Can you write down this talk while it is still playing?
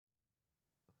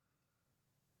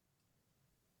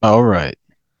All right.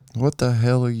 What the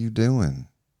hell are you doing?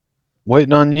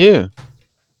 Waiting on you.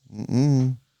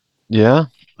 Mm-mm. Yeah.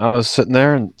 I was sitting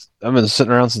there and I've been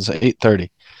sitting around since 8:30.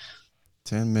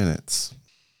 10 minutes.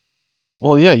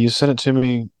 Well, yeah, you sent it to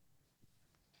me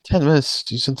 10 minutes.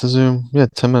 You sent the Zoom. Yeah,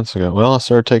 10 minutes ago. Well, I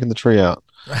started taking the tree out.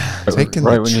 Taking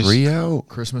Right the when you tree out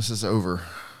Christmas is over.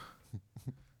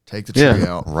 Take the Yeah. tree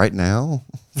out. right now?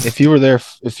 If you were there,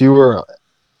 if you were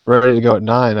ready to go at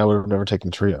 9, I would have never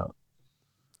taken the tree out.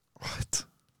 What?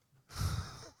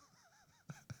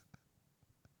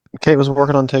 Kate was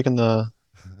working on taking the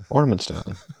ornaments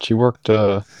down. She worked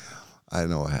I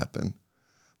know what happened.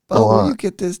 A But will lot. you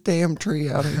get this damn tree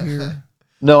out of here?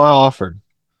 No, I offered.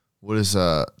 What is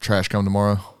trash come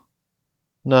tomorrow?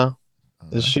 No.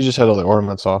 She just had all the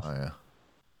ornaments off Oh yeah.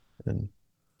 and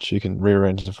she can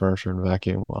rearrange the furniture and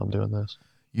vacuum while I'm doing this.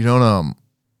 You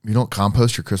don't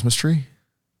compost your Christmas tree?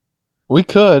 We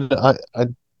could.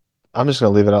 I'm just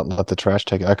gonna leave it out and let the trash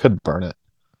take it. I could burn it.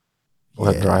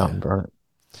 Let it dry out and burn it.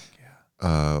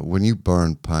 When you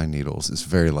burn pine needles, it's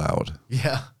very loud.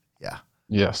 Yeah. Yeah.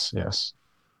 Yes, yes.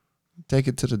 Take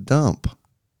it to the dump.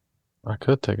 I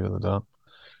could take it to the dump.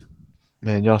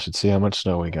 Man, y'all should see how much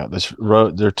snow we got. This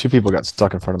road, there are two people got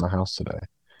stuck in front of my house today.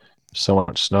 So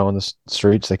much snow in the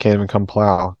streets, they can't even come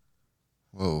plow.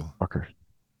 Whoa. Fucker.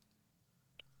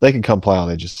 They can come plow,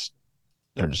 they're just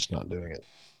not doing it.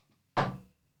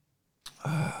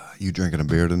 You drinking a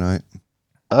beer tonight?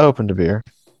 I opened a beer.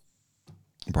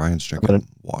 Brian's drinking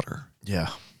water. Yeah.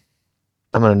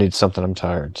 I'm gonna need something. I'm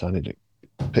tired, so I need to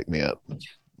pick me up.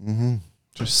 Mm-hmm.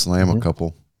 Just slam a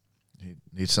couple.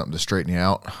 Need something to straighten you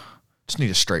out. Just need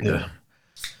a straightener.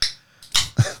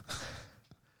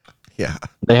 Yeah.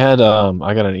 They had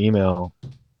I got an email.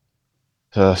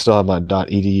 I still have my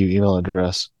 .edu email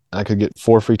address. I could get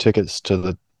 4 free tickets to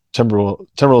the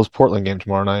Timberwolves Portland game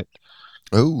tomorrow night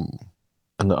Oh.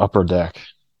 in the upper deck.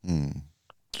 Mm.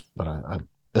 But I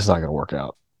it's not gonna work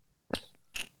out.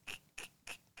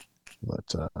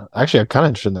 But actually, I'm kind of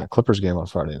interested in that Clippers game on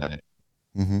Friday night.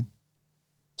 Mm-hmm.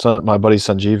 So my buddy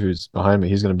Sanjeev, who's behind me,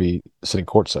 he's going to be sitting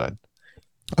courtside.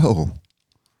 Oh.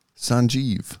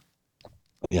 Sanjeev.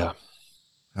 Yeah.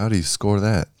 How do you score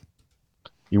that?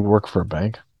 You work for a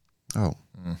bank? Oh.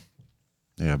 Mm.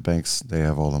 Yeah, banks, they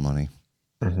have all the money.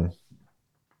 Mm-hmm.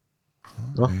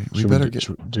 Well, should we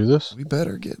do this? We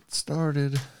better get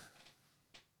started.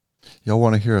 Y'all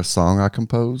want to hear a song I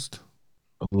composed?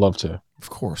 I'd love to. Of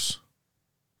course.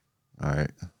 All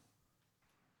right.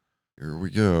 Here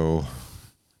we go.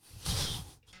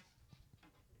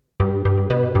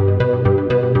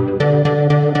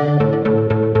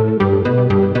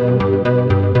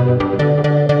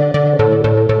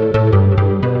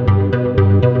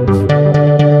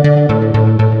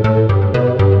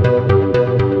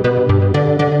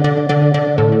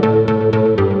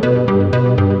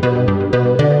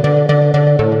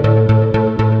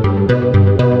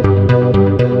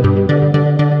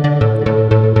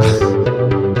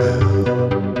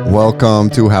 Welcome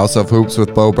to House of Hoops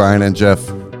with Bo, Brian, and Jeff.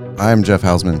 I'm Jeff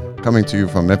Hausman, coming to you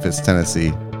from Memphis,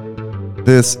 Tennessee.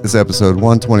 This is episode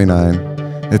 129.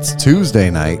 It's Tuesday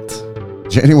night,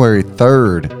 January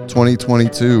 3rd,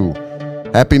 2022.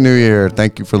 Happy New Year.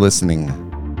 Thank you for listening.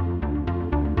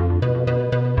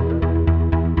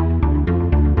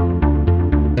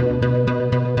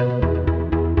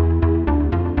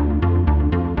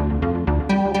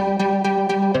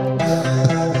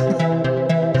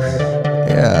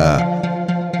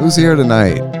 Who's here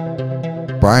tonight?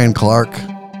 Brian Clark.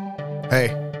 Hey.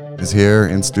 Is here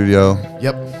in studio.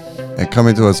 Yep. And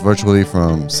coming to us virtually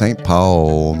from St.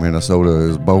 Paul, Minnesota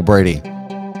is Bo Brady.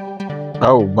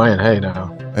 Oh, man. Hey,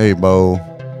 now. Hey, Bo.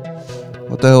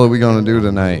 What the hell are we going to do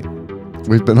tonight?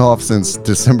 We've been off since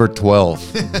December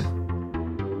 12th.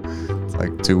 It's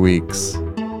like 2 weeks.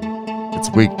 It's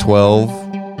week 12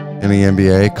 in the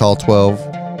NBA. Call 12.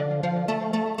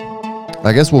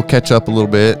 I guess we'll catch up a little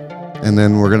bit. And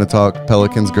then we're going to talk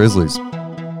Pelicans Grizzlies.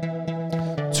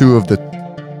 Two of the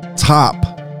top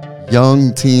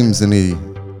young teams in the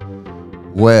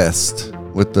West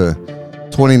with the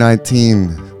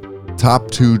 2019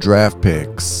 top 2 draft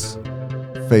picks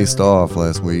faced off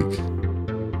last week.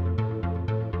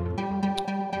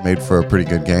 Made for a pretty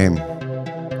good game.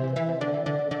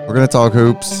 We're going to talk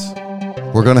hoops.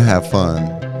 We're going to have fun.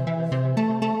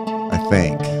 I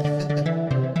think.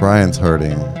 Brian's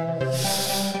hurting.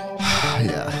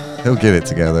 Yeah. He'll get it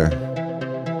together.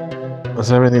 Does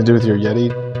that have anything to do with your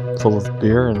Yeti full of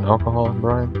beer and alcohol,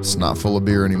 Brian? It's not full of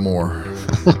beer anymore.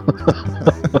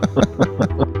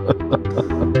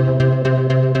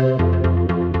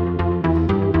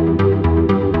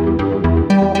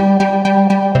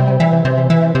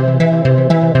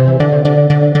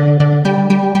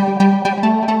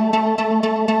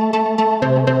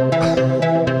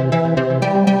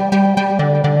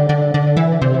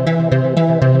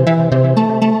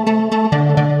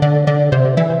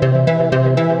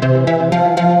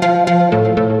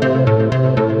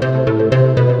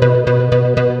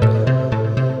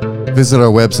 visit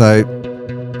our website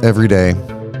every day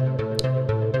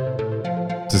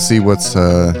to see what's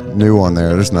new on there.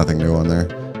 There's nothing new on there,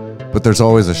 but there's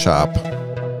always a shop,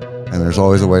 and there's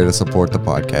always a way to support the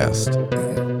podcast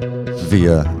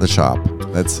via the shop.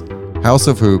 That's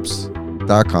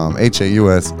houseofhoops.com,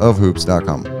 HAUS of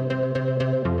hoops.com.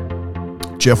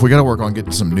 Jeff, we got to work on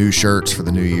getting some new shirts for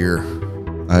the new year.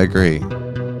 I agree.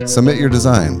 Submit your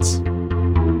designs.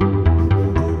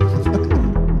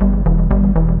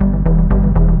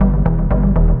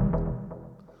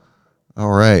 All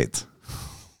right.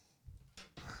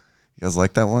 You guys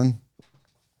like that one?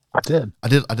 I did. I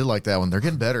did like that one. They're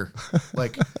getting better.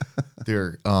 Like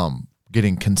they're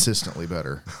getting consistently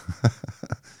better.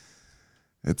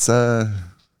 It's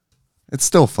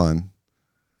still fun.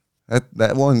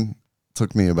 That one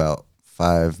took me about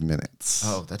 5 minutes.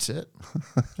 Oh, that's it.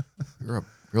 You're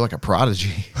like a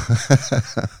prodigy.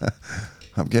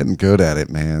 I'm getting good at it,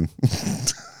 man.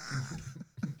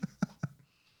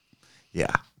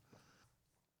 Yeah.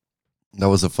 That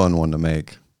was a fun one to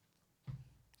make.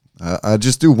 I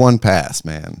just do one pass,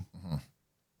 man. Mm-hmm.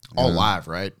 All live,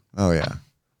 right? Oh yeah.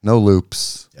 No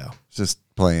loops. Yeah. Just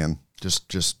playing.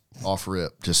 Just off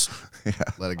rip. Just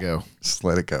let it go. Just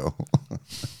let it go.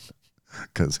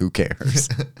 Because who cares?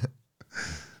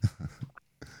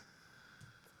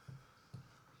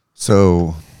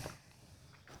 So,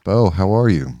 Bo, how are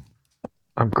you?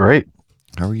 I'm great.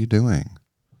 How are you doing?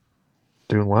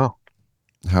 Doing well.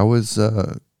 How was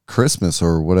Christmas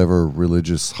or whatever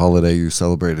religious holiday you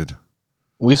celebrated?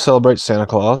 We celebrate Santa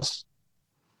Claus.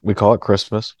 We call it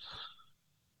Christmas.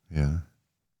 Yeah.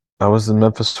 I was in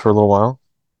Memphis for a little while.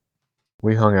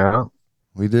 We hung out.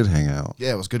 We did hang out.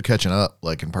 Yeah, it was good catching up,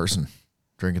 like in person,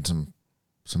 drinking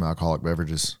some alcoholic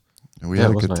beverages. And we Yeah,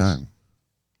 had it a was good nice. time.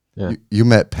 Yeah. You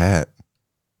met Pat.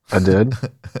 I did.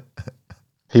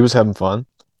 He was having fun.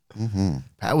 Mm-hmm.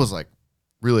 Pat was like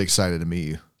really excited to meet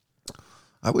you.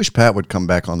 I wish Pat would come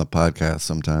back on the podcast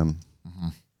sometime. Mm-hmm.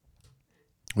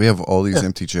 We have all these Yeah.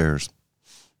 empty chairs.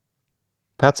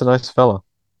 Pat's a nice fella.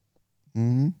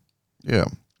 Mm-hmm. Yeah.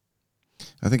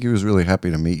 I think he was really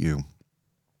happy to meet you.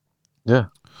 Yeah.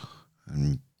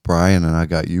 And Brian and I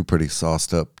got you pretty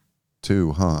sauced up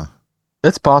too, huh?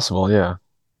 It's possible, yeah.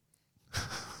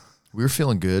 We were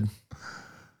feeling good,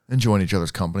 enjoying each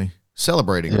other's company,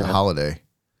 celebrating the Yeah. holiday.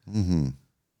 Mm-hmm.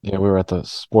 Yeah, we were at the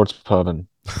sports pub and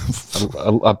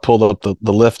I pulled up the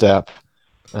Lyft app.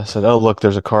 I said, "Oh, look,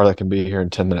 there's a car that can be here in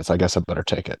 10 minutes. I guess I better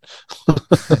take it."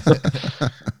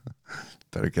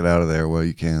 Better get out of there while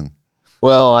you can.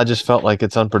 Well, I just felt like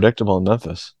it's unpredictable in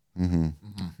Memphis. Mm-hmm.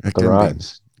 Mm-hmm. It The can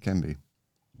rides. be. It can be.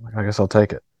 I guess I'll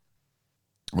take it.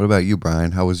 What about you,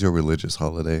 Brian? How was your religious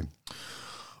holiday?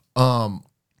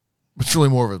 It's really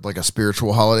more of like a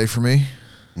spiritual holiday for me.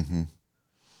 Mm-hmm.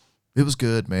 It was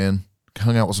good, man.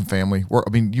 Hung out with some family.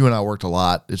 You and I worked a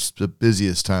lot. It's the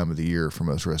busiest time of the year for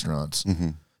most restaurants. Mm-hmm.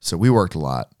 So we worked a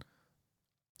lot.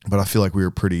 But I feel like we were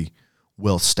pretty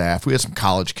well staffed. We had some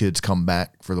college kids come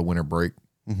back for the winter break,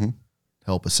 Mm-hmm.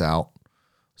 help us out.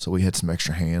 So we had some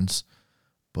extra hands.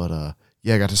 But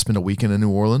yeah, I got to spend a weekend in New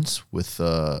Orleans with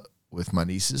my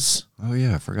nieces. Oh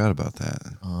yeah, I forgot about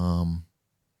that.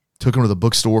 Took them to the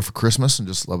bookstore for Christmas and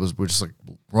we're just like,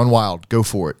 run wild, go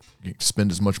for it. You can spend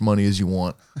as much money as you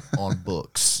want on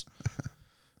books.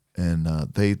 And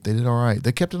they did all right.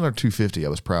 They kept it under $250. I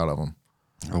was proud of them.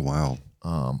 Oh wow.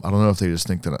 I don't know if they just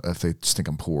think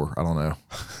I'm poor. I don't know.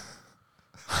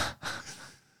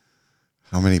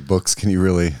 How many books can you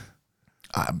really?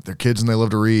 They're kids and they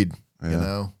love to read. Yeah. You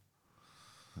know,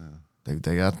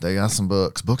 they got some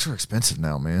books. Books are expensive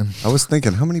now, man. I was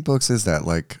thinking, how many books is that?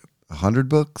 Like 100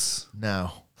 books?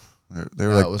 No, They're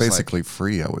No, it like was basically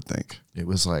free, I would think. it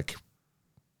was like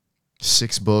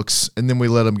 6 books, and then we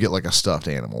let them get like a stuffed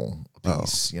animal a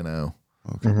piece. You know,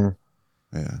 Okay. Mm-hmm.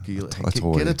 Yeah.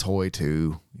 get a toy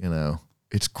too. You know,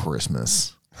 it's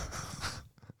Christmas.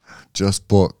 Just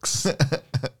books.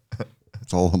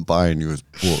 That's all I'm buying you is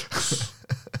books.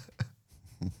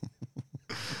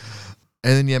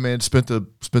 And then yeah, man, spent the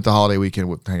holiday weekend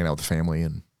hanging out with the family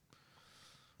and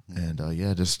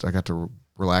yeah, just I got to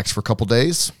relax for a couple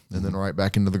days and then right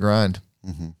back into the grind.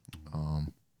 Mm-hmm.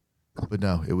 But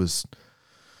no, it was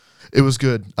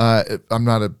good. I'm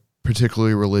not a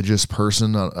particularly religious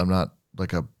person. I'm not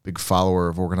like a big follower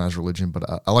of organized religion, but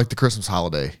I like the Christmas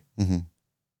holiday. Mm-hmm.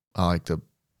 I like the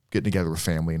getting together with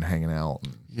family and hanging out.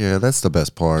 Yeah, that's the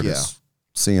best part Yeah. is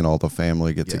seeing all the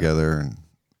family get Yeah. together and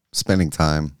spending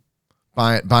time.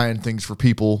 Buying things for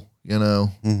people, you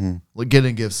know. Mm-hmm. Like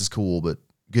getting gifts is cool, but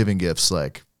giving gifts,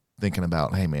 like thinking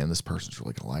about, hey man, this person's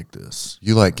really gonna like this.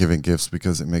 You like giving gifts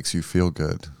because it makes you feel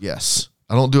good. Yes,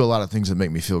 I don't do a lot of things that make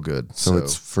me feel good. So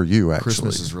it's for you, actually.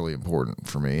 Christmas is really important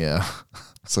for me. Yeah.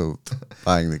 So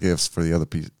buying the gifts for the other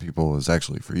people is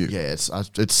actually for you. Yeah,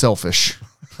 it's selfish.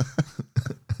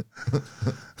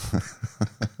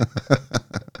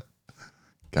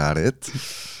 Got it.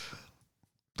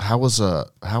 How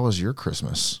was your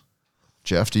Christmas,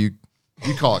 Jeff? Do you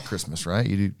call it Christmas, right?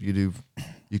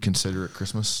 You consider it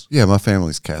Christmas? Yeah, my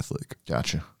family's Catholic.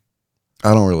 Gotcha.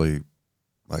 I don't really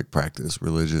like practice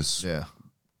religious Yeah.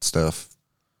 stuff,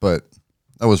 but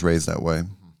I was raised that way.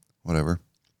 Whatever.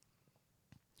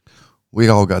 We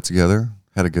all got together,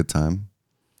 had a good time.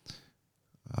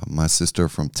 My sister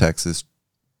from Texas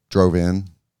drove in,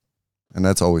 and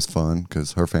that's always fun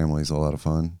because her family's a lot of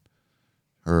fun.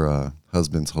 Her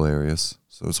husband's hilarious,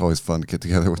 so it's always fun to get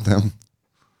together with them.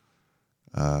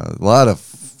 A lot of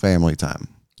family time.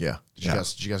 Yeah.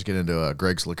 Did you guys get into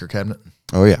Greg's liquor cabinet?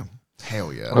 Oh, yeah.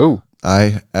 Hell yeah. Oh,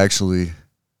 I actually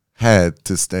had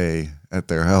to stay at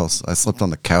their house. I slept on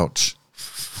the couch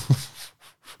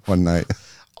one night.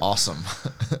 Awesome.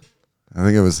 I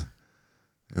think it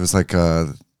was like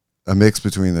a mix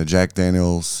between the Jack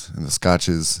Daniels and the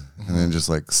Scotches, and then just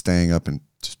like staying up and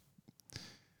just,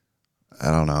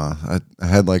 I don't know. I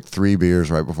had like 3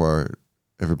 beers right before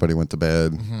everybody went to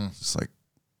bed. Just like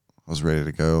I was ready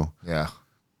to go. Yeah.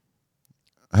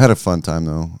 I had a fun time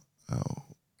though.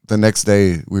 The next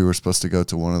day we were supposed to go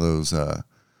to one of those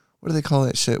what do they call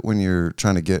that shit when you're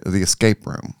trying to get the escape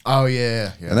room? Oh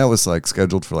yeah. And that was like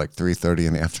scheduled for like 3:30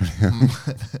 in the afternoon.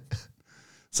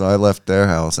 So I left their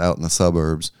house out in the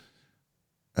suburbs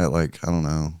at like, I don't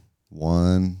know,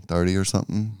 1:30 or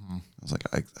something. I was like,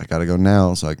 I got to go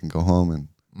now so I can go home and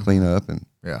clean up and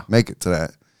make it to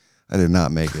that. I did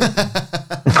not make it.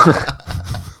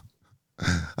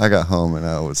 I got home and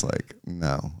I was like,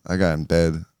 no. I got in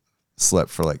bed, slept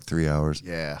for like 3 hours.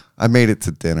 Yeah. I made it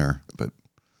to dinner, but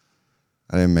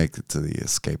I didn't make it to the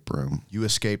escape room. You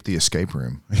escaped the escape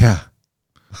room. Yeah.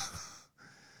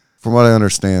 From what I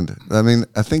understand, I mean,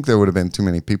 I think there would have been too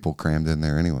many people crammed in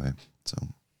there anyway. So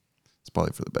it's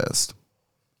probably for the best.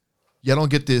 Yeah, I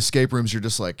don't get the escape rooms. You're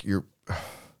just like you're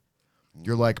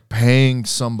like paying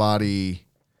somebody.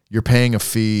 You're paying a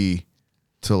fee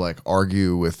to like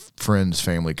argue with friends,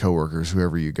 family, coworkers,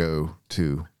 whoever you go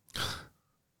to.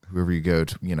 Whoever you go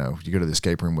to, you go to the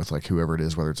escape room with like whoever it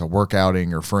is, whether it's a work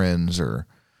outing or friends or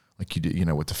like you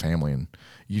do, with the family, and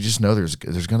you just know there's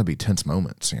going to be tense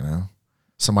moments.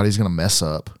 Somebody's going to mess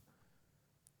up.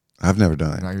 I've never done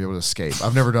You're it. not going to be able to escape.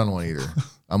 I've never done one either.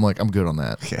 I'm good on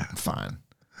that. Yeah. I'm fine.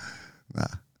 Nah.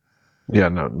 yeah,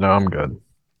 no, I'm good.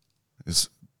 It's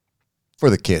for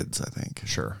the kids, I think.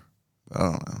 Sure. I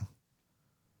don't know.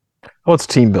 Oh, it's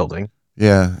team building.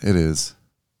 Yeah, it is.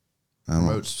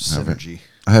 Promotes synergy.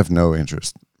 I have no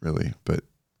interest really, but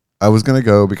I was gonna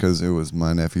go because it was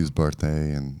my nephew's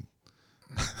birthday, and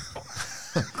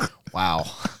Wow.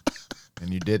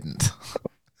 And you didn't.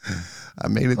 I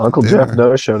made it. Uncle to Jeff dinner.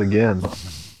 no showed again.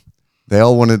 They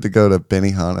all wanted to go to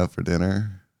Benihana for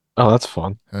dinner, Oh, that's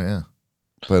fun. Oh yeah.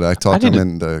 but I talked need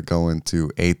them to- into going to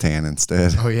Atan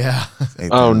instead. Oh yeah.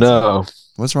 Oh Atan's- no,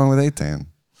 What's wrong with Atan?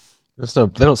 there's no.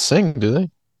 They don't sing, do they?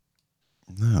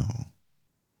 No.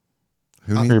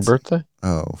 Who For your needs? birthday?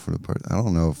 Oh, for the birthday. I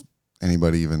don't know if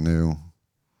anybody even knew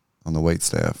on the wait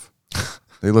staff.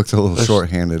 They looked a little There's-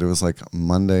 short-handed. It was like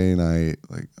Monday night.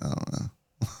 Like, I don't know.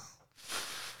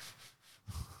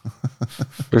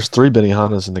 There's 3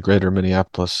 Benihanas in the greater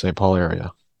Minneapolis, St. Paul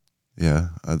area. Yeah.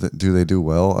 Do they do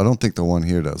well? I don't think the one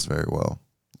here does very well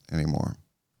anymore.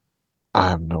 I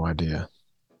have no idea.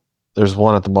 There's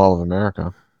one at the Mall of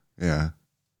America. Yeah.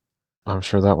 I'm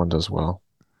sure that one does well.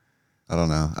 I don't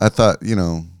know. I thought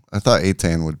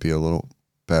Atan would be a little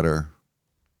better.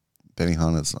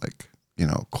 Benihana's like,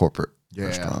 corporate Yeah.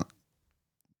 restaurant.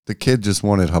 The kid just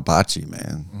wanted hibachi,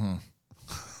 man. Mhm.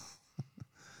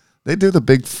 They do the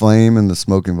big flame and the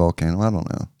smoking volcano. I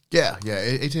don't know. Yeah.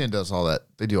 A10 does all that.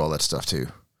 They do all that stuff too.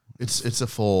 It's a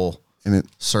full And it,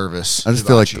 service. I just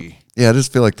feel like, hibachi. I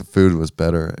just feel like the food was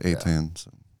better at Atan.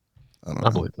 So I don't know. I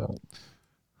believe that.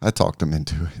 I talked him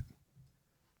into it.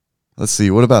 Let's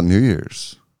see. What about New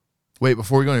Year's? Wait,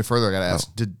 before we go any further, I gotta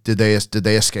ask: Did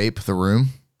they escape the room?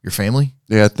 Your family?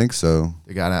 Yeah, I think so.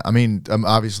 They got out. I mean,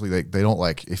 obviously they don't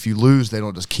like if you lose, they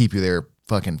don't just keep you there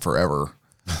fucking forever.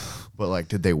 But like,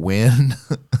 did they win?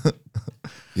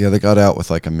 Yeah, they got out with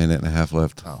like a minute and a half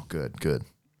left. Oh, good.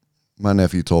 My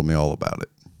nephew told me all about it.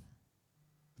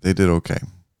 They did okay.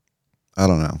 I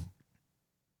don't know.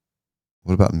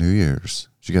 What about New Year's?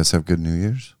 Did you guys have good New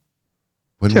Year's?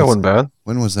 Yeah, it wasn't bad.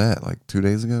 When was that? Like 2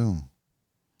 days ago?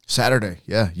 Saturday.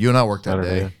 Yeah, you and I worked that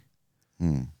Saturday.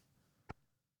 day.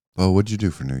 Well, what'd you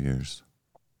do for New Year's?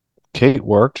 Kate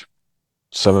worked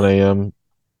 7 a.m.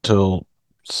 till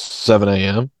 7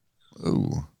 a.m.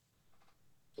 Ooh.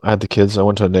 I had the kids. I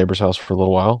went to a neighbor's house for a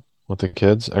little while with the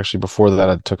kids. Actually, before that,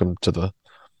 I took them to the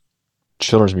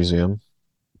Children's Museum.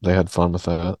 They had fun with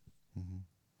that. Mhm.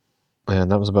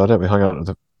 And that was about it. We hung out at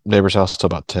the neighbor's house till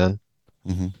about 10,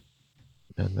 Mhm.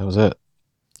 and that was it.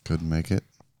 Couldn't make it.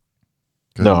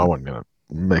 No, I Couldn't. wasn't gonna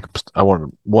make. I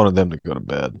wanted them to go to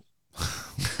bed.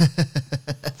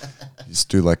 Just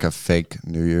do like a fake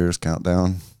New Year's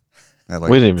countdown at like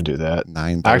We didn't even do that.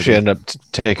 9:30. I actually ended up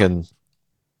taking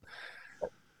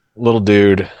little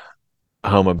dude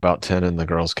home about 10, and the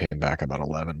girls came back about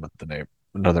 11. But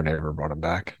another neighbor brought him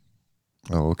back.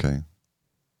 Oh, okay.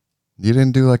 You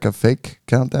didn't do like a fake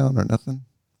countdown or nothing?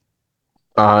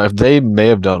 If they may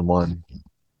have done one,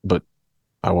 but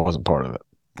I wasn't part of it.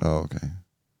 Oh, okay.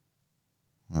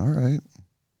 All right.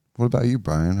 What about you,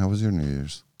 Brian? How was your New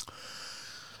Year's?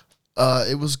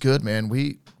 It was good, man.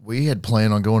 We had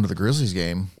planned on going to the Grizzlies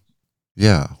game.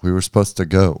 Yeah, we were supposed to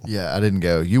go. Yeah, I didn't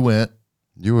go. You went.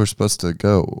 You were supposed to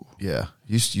go. Yeah,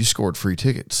 you scored free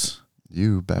tickets.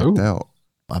 You backed Ooh. out.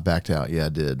 I backed out. Yeah, I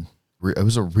did. It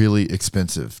was a really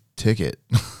expensive ticket.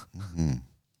 Mhm.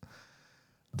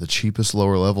 The cheapest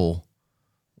lower level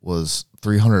was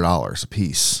 $300 a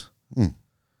piece. Hmm.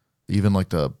 Even like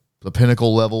the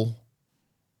pinnacle level,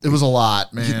 it was a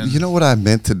lot, man. You know what I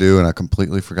meant to do and I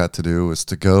completely forgot to do was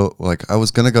to go, like, I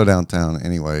was going to go downtown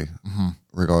anyway, Mhm.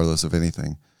 regardless of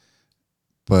anything.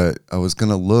 But I was going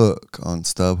to look on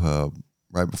StubHub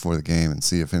right before the game and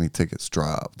see if any tickets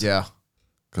dropped. Yeah,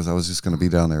 Because I was just going to be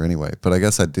down there anyway. But I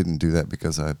guess I didn't do that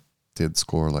because I did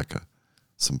score like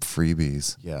some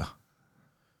freebies. yeah.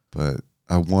 But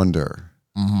I wonder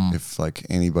Mm-hmm. if like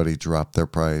anybody dropped their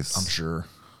price I'm sure.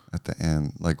 at the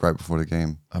end, like right before the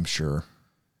game. I'm sure.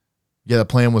 Yeah, the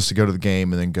plan was to go to the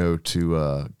game and then go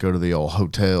to the old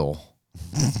hotel.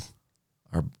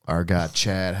 Our guy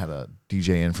Chad had a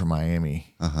DJ in from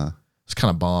Miami. Uh-huh. It's kind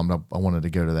of bombed. I wanted to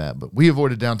go to that, but we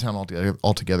avoided downtown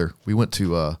altogether. We went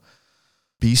to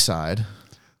B-side.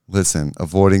 Listen,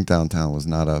 avoiding downtown was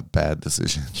not a bad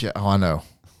decision. Yeah, oh, I know.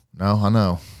 No, I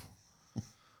know.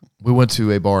 We went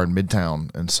to a bar in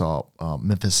Midtown and saw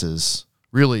Memphis's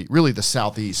really the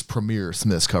Southeast premier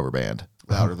Smiths cover band,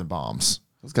 Louder Than Bombs.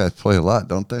 Those guys play a lot,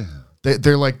 don't they?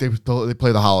 They're like they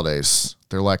play the holidays.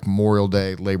 They're like Memorial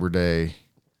Day, Labor Day,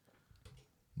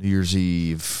 New Year's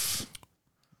Eve,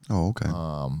 Oh, okay.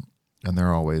 and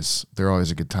they're always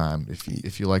a good time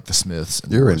if you like the Smiths.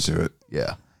 And You're boys. into it.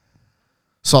 Yeah.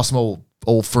 Saw some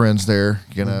old friends there,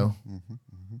 you know.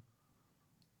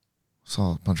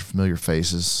 Saw a bunch of familiar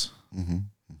faces. Mm-hmm.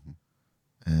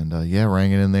 And yeah,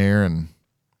 rang it in there, and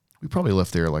we probably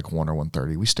left there like 1 or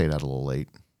 1:30. We stayed out a little late.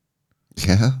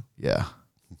 Yeah. Yeah.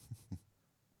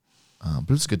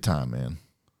 But it's a good time, man.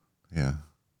 Yeah.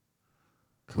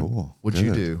 Cool. What'd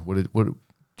you Good. do? What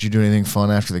did you do anything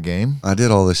fun after the game? I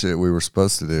did all the shit we were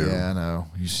supposed to do. Yeah, I know.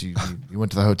 You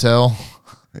went to the hotel.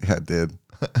 Yeah, I did.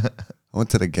 I went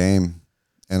to the game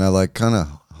and I like kind of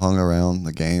hung around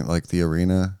the game, like the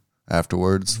arena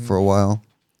afterwards for a while.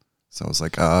 So I was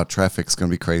like, traffic's going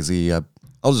to be crazy. I'll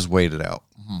just wait it out.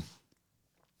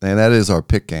 And that is our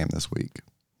pick game this week.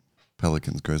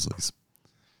 Pelicans, Grizzlies.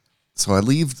 So I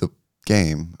leave the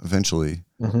game eventually.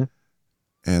 Mhm.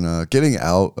 And getting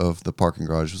out of the parking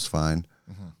garage was fine.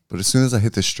 But as soon as I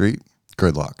hit the street,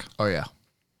 gridlock. Oh yeah.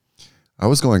 I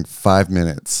was going 5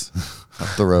 minutes up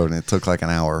the road, and it took like an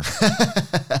hour.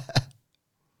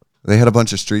 They had a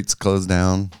bunch of streets closed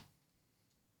down.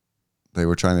 They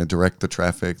were trying to direct the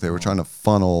traffic. They were trying to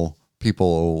funnel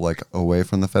people like away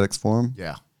from the FedEx Forum.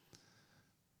 Yeah.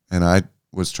 And I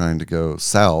was trying to go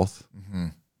south, Mm-hmm.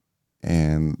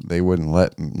 and they wouldn't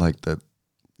let the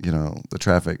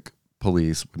traffic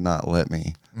police would not let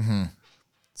me. Mm-hmm.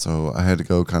 So I had to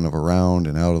go kind of around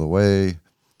and out of the way.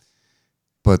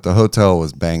 But the hotel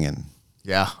was banging.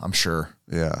 Yeah, I'm sure.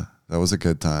 Yeah, that was a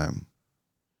good time.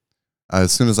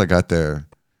 As soon as I got there,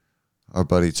 our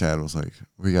buddy Chad was like,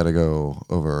 "We got to go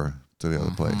over to the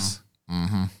other place."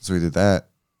 Mm-hmm. So we did that.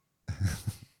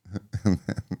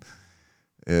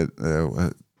 And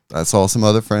then I saw some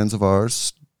other friends of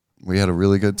ours. We had a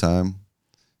really good time.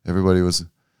 Everybody was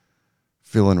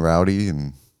feeling rowdy,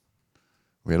 and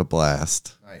we had a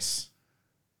blast. Nice.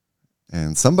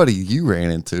 And somebody you ran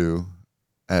into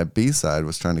at B-side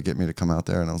was trying to get me to come out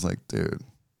there, and I was like, dude,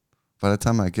 by the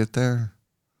time I get there,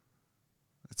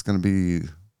 it's going to be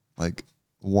like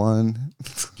 1.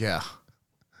 Yeah.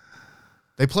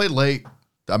 They played late.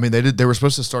 I mean, they were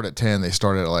supposed to start at 10. They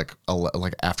started at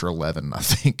like after 11, I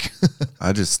think.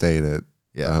 I just stayed at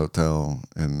Yeah. the hotel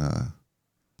and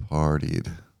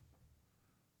partied.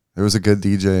 There was a good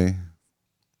DJ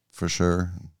for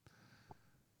sure.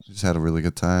 Just had a really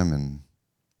good time, and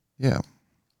yeah,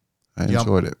 I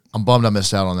enjoyed it. I'm bummed I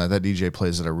missed out on that. That DJ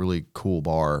plays at a really cool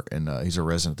bar, and he's a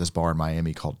resident at this bar in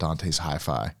Miami called Dante's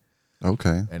Hi-Fi.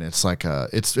 Okay. And it's like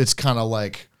it's kind of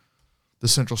like the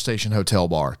Central Station Hotel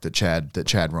bar that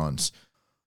Chad runs.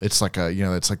 It's like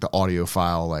it's like the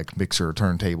audiophile, like mixer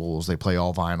turntables. They play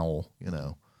all vinyl,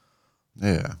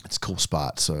 Yeah. It's a cool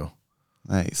spot. So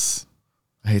Nice.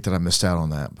 I hate that I missed out on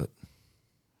that, but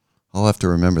I'll have to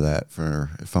remember that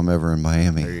for if I'm ever in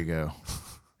Miami. there you go.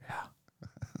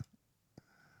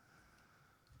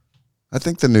 I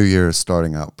think the new year is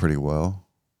starting out pretty well.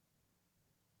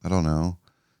 I don't know.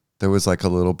 There was like a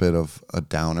little bit of a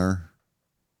downer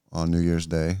on New Year's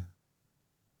Day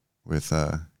with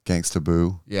Gangsta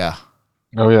Boo. Yeah.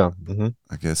 Oh yeah. Mm-hmm.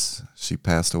 I guess she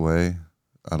passed away.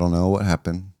 I don't know what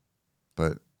happened,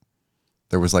 but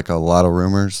there was like a lot of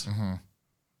rumors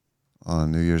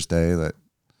on New Year's Day that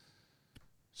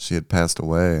she had passed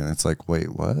away, and it's like, wait,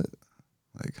 what?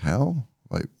 Like how?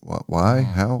 Like what? Why?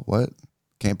 How? What?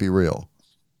 Can't be real.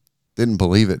 Didn't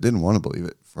believe it. Didn't want to believe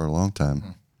it for a long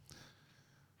time.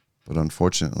 But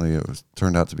unfortunately, it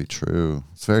turned out to be true.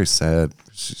 It's very sad.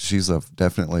 She's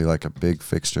definitely like a big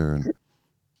fixture in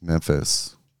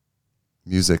Memphis,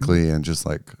 musically and just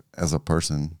like as a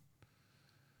person.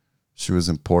 She was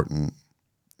important,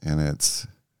 and it's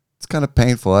kind of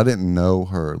painful. I didn't know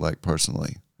her like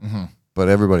personally, but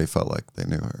everybody felt like they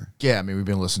knew her. Yeah, I mean, we've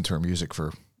been listening to her music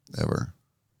for Ever.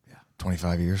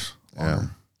 25 years. Yeah.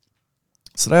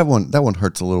 So that one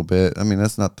hurts a little bit. I mean,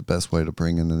 that's not the best way to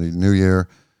bring in the new year.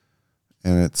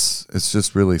 And it's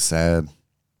just really sad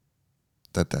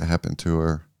that happened to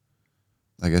her.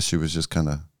 I guess she was just kind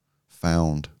of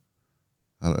found.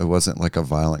 It wasn't like a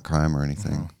violent crime or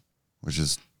anything, which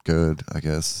is good, I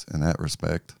guess, in that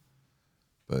respect.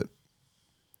 But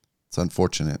it's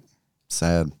unfortunate,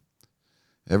 sad.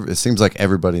 It seems like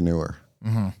everybody knew her.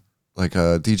 Like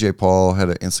DJ Paul had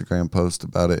an Instagram post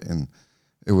about it, and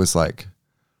it was like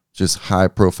just high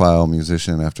profile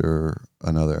musician after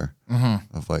another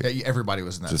of like everybody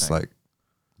was in that just thing. like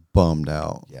bummed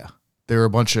out. Yeah. There were a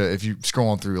bunch of, if you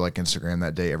scrolling through like Instagram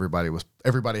that day,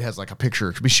 everybody has like a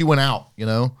picture. She went out,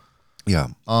 Yeah.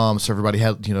 So everybody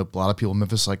had, a lot of people in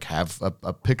Memphis like have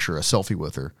a picture, a selfie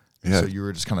with her. And Yeah. so you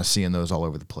were just kind of seeing those all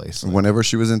over the place. Like, Whenever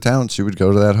she was in town, she would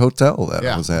go to that hotel that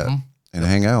I was at and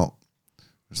hang out.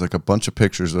 There's like a bunch of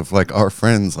pictures of like our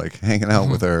friends like hanging out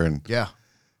with her and yeah.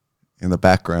 in the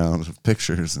background of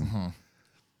pictures. And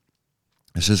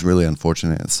it's just really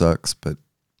unfortunate. It sucks, but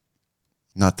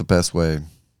not the best way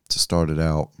to start it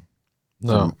out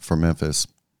for Memphis.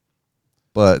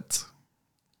 But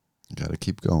you got to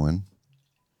keep going.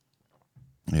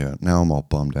 Yeah, now I'm all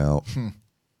bummed out. I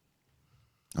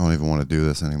don't even want to do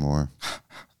this anymore.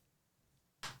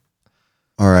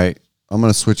 All right, I'm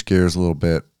going to switch gears a little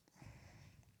bit.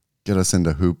 Get us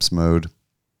into hoops mode.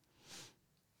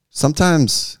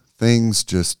 Sometimes things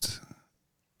just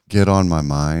get on my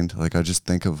mind. Like I just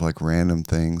think of like random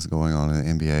things going on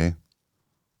in the NBA.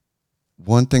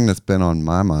 One thing that's been on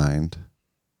my mind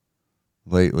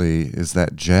lately is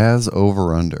that Jazz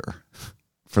over-under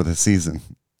for the season.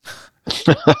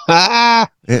 It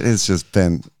has just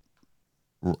been,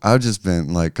 I've just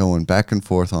been like going back and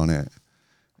forth on it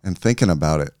and thinking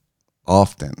about it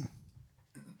often.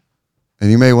 And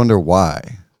you may wonder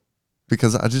why.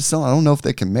 Because I don't know if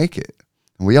they can make it.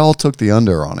 And we all took the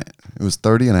under on it. It was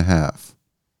 30.5.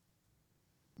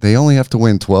 They only have to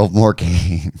win 12 more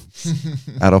games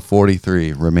out of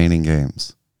 43 remaining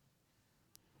games.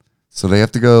 So they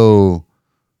have to go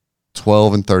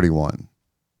 12-31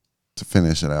 to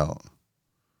finish it out.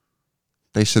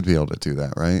 They should be able to do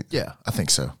that, right? Yeah, I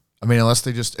think so. I mean, unless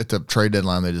they just, at the trade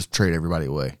deadline, they just trade everybody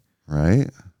away. Right?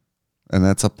 And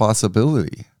that's a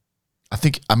possibility. I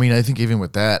think even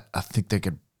with that, I think they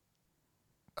could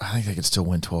still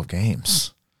win 12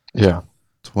 games. Yeah.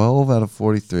 12 out of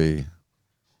 43.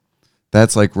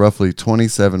 That's like roughly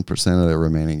 27% of their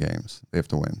remaining games they have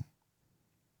to win.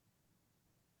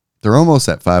 They're almost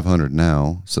at 500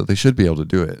 now, so they should be able to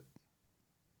do it.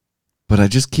 But I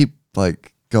just keep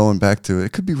like going back to it.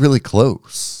 It could be really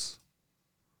close.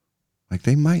 Like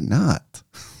they might not.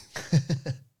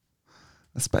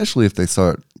 Especially if they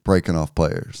start breaking off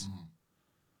players.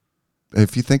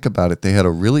 If you think about it, they had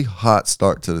a really hot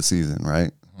start to the season,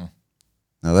 right?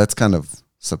 Now that's kind of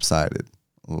subsided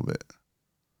a little bit.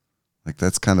 Like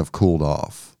that's kind of cooled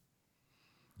off.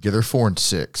 Yeah, they're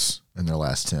 4-6 in their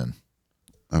last 10.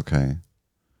 Okay.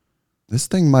 This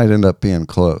thing might end up being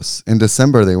close. In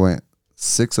December, they went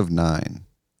 6 of 9.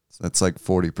 So that's like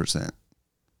 40%,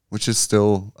 which is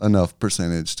still enough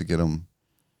percentage to get them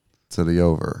to the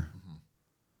over.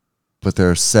 But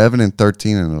they're 7-13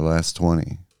 in the last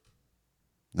 20.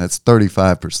 That's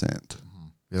 35%.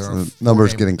 They're So on a the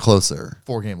number's getting closer.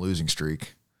 4-game losing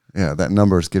streak. Yeah, that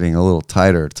number's getting a little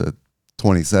tighter to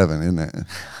 27, isn't it?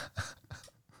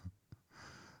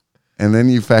 And then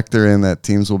you factor in that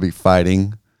teams will be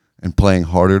fighting and playing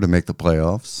harder to make the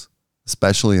playoffs,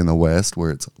 especially in the West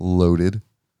where it's loaded.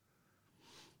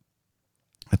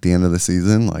 At the end of the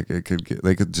season, like they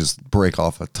could just break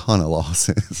off a ton of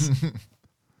losses.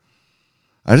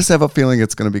 I just have a feeling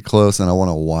it's going to be close, and I want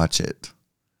to watch it.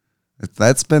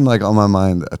 That's been like on my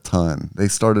mind a ton. They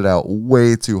started out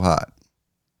way too hot,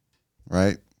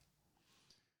 right?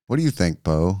 What do you think,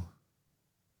 Bo?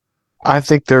 I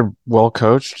think they're well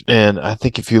coached, and I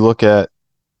think if you look at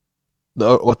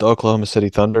what the Oklahoma City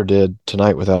Thunder did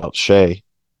tonight without Shea,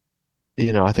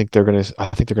 I think they're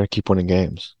gonna keep winning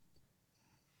games.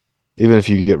 Even if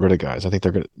you get rid of guys, I think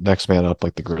they're gonna next man up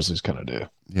like the Grizzlies kind of do.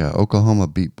 Yeah, Oklahoma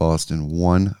beat Boston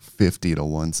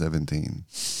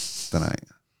 150-117 tonight.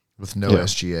 With no Yeah.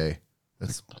 SGA.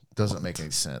 That doesn't make any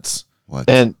sense. What?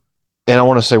 And I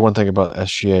want to say one thing about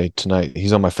SGA tonight.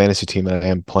 He's on my fantasy team, and I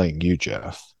am playing you,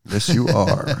 Jeff. Yes, you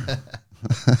are.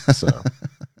 So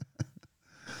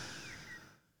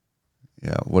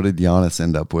Yeah, what did Giannis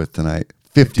end up with tonight?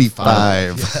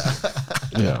 55.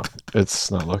 yeah,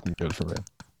 it's not looking good for me.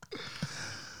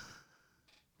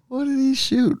 What did he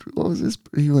shoot? What was this?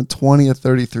 He went 20 of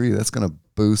 33. That's going to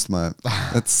boost my,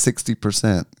 that's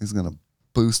 60%. He's going to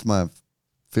boost my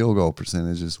field goal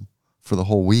percentages for the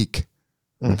whole week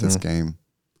with this game.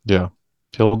 Yeah,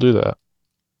 he'll do that.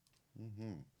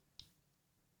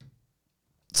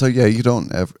 So, yeah, you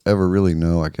don't ever really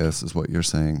know, I guess, is what you're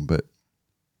saying. But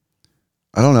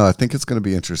I don't know. I think it's going to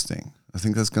be interesting. I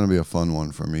think that's going to be a fun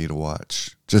one for me to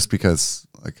watch just because,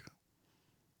 like,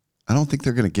 I don't think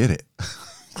they're going to get it.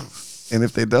 And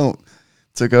if they don't,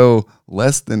 to go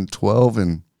less than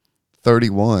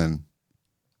 12-31,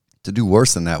 to do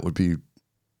worse than that would be,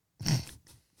 I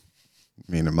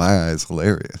mean, in my eyes,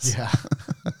 hilarious. Yeah.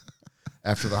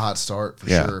 After the hot start, for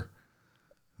Yeah. sure.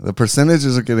 The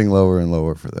percentages are getting lower and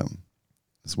lower for them.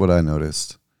 That's what I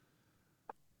noticed.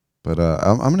 But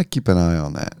I'm going to keep an eye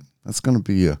on that. That's going to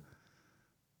be at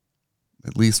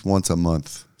least once a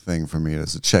month thing for me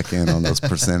is to check in on those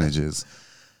percentages.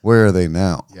 Where are they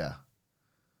now? Yeah.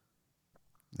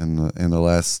 In the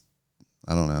last,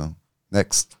 I don't know,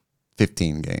 next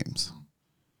 15 games.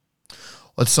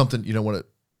 Well, it's something,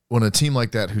 when a team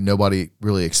like that who nobody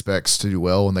really expects to do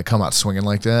well, when they come out swinging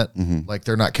like that, like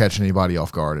they're not catching anybody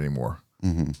off guard anymore.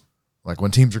 Mm-hmm. Like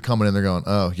when teams are coming in, they're going,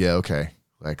 oh, yeah, okay.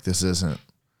 Like this isn't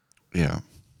Yeah.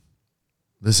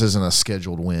 a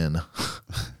scheduled win.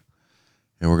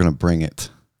 Yeah, we're going to bring it.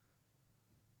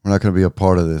 We're not going to be a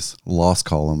part of this loss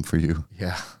column for you.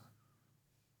 Yeah.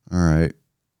 All right.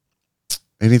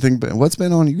 What's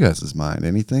been on you guys' mind?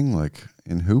 Anything like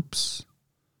in hoops?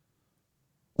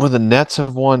 Well, the Nets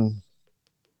have won.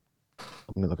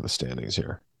 Let me look at the standings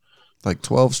here. Like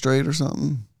 12 straight or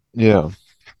something? Yeah.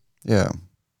 Yeah.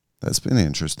 That's been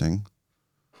interesting.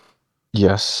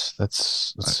 Yes,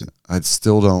 let's see. I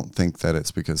still don't think that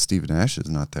it's because Steve Nash is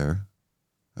not there.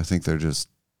 I think they're just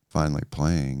finally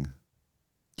playing.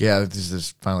 Yeah, they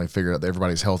just finally figured out that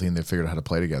everybody's healthy and they figured out how to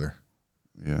play together.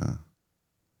 Yeah.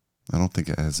 I don't think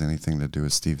it has anything to do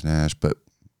with Steve Nash, but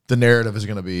The narrative is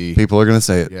going to be, people are going to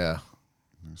say it. yeah.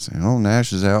 Saying, oh,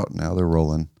 Nash is out. Now they're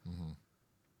rolling.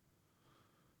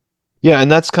 Yeah,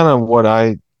 and that's kind of what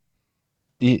I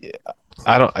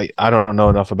don't know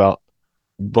enough about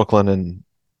Brooklyn and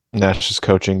Nash's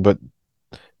coaching, but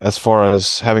as far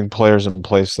as having players in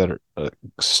place that are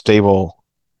stable,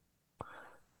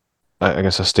 I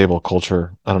guess a stable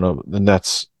culture. I don't know. The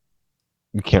Nets,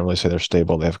 you can't really say they're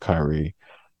stable. They have Kyrie,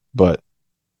 but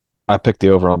I picked the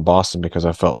over on Boston because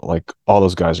I felt like all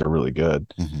those guys are really good.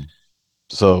 Mm-hmm.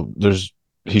 So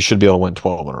he should be able to win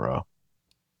 12 in a row.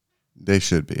 They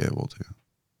should be able to.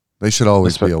 They should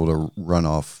always be able to run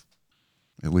off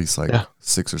at least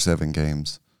 6 or 7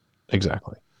 games.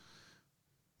 Exactly.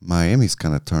 Miami's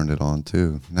kind of turned it on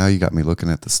too. Now you got me looking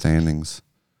at the standings.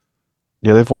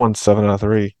 Yeah, they've won 7 out of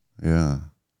 3. Yeah.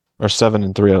 Or 7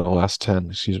 and 3 out of the last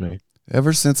 10, excuse me.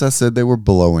 Ever since I said they were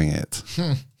blowing it,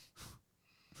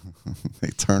 they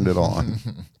turned it on.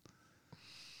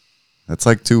 That's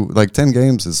like 10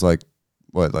 games is like,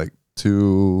 what, like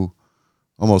 2,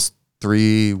 almost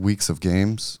 3 weeks of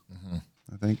games,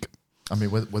 I think. I mean,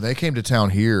 when they came to town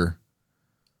here,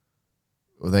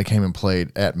 when they came and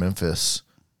played at Memphis,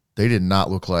 they did not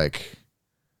look like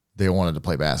they wanted to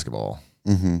play basketball.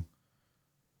 Mm-hmm.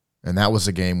 And that was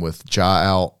a game with Ja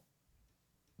out.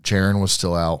 Jaren was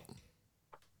still out.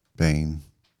 Bane.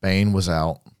 Bain was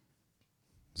out.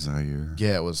 Zaire.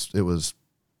 Yeah, it was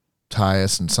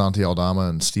Tyus and Santi Aldama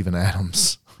and Steven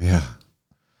Adams. Yeah.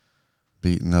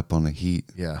 Beating up on the Heat.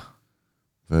 Yeah.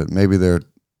 But maybe they're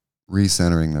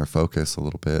recentering their focus a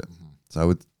little bit.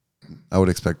 So I would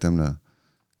expect them to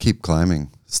keep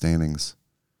climbing standings.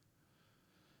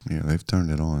 Yeah, they've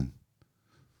turned it on.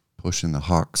 Pushing the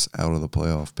Hawks out of the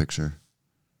playoff picture.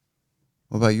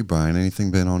 What about you, Brian? Anything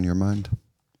been on your mind?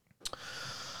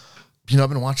 You know, I've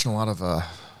been watching a lot of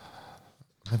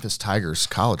Memphis Tigers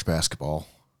college basketball.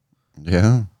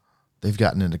 Yeah. They've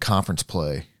gotten into conference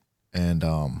play, and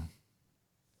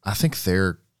I think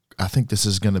this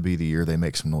is going to be the year they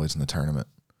make some noise in the tournament.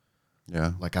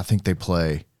 Yeah. Like, I think they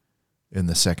play in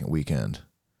the second weekend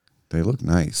They look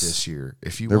nice. this year.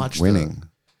 If you They're watch winning.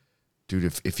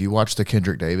 dude, if you watch the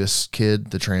Kendrick Davis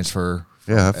kid, the transfer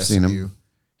from Yeah, I've seen him. SMU,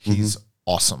 he's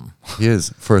awesome. He is.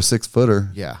 For a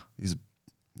 6-footer, Yeah. he's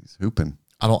hooping.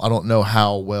 I don't know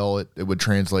how well it would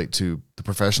translate to the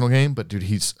professional game, but dude,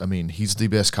 he's the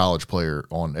best college player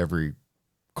on every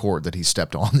court that he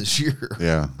stepped on this year.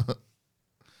 Yeah.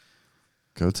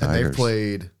 Go And Tigers. they've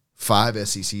played 5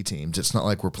 SEC teams. It's not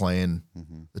like we're playing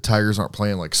the Tigers aren't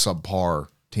playing like subpar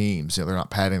teams. You know, they're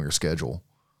not padding their schedule.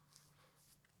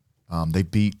 They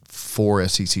beat 4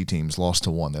 SEC teams, lost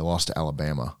to 1. They lost to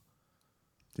Alabama.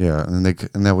 Yeah, and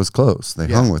that was close. They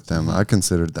Yeah. hung with them. I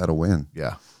considered that a win.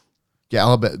 Yeah. Yeah,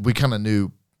 Alabama, we kind of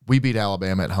knew we beat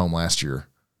Alabama at home last year.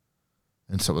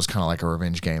 And so it was kind of like a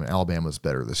revenge game. Alabama's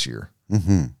better this year.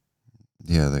 Mm-hmm.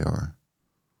 Yeah, they are.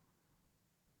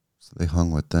 So they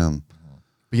hung with them.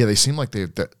 But yeah, they seem like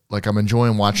like I'm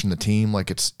enjoying watching the team.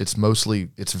 Like it's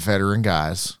veteran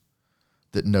guys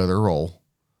that know their role.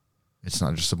 It's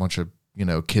not just a bunch of,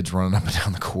 kids running up and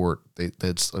down the court.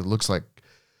 It looks like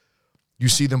you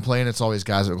see them playing, it's always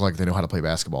guys that look like they know how to play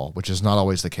basketball, which is not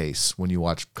always the case when you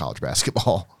watch college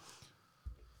basketball.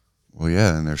 Well,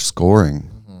 yeah, and they're scoring.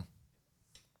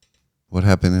 What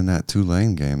happened in that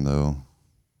Tulane game, though?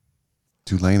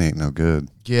 Tulane ain't no good.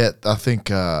 Yeah, I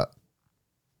think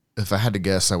if I had to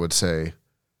guess, I would say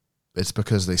it's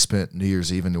because they spent New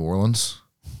Year's Eve in New Orleans.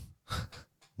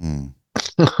 I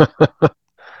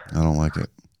don't like it.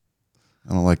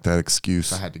 I don't like that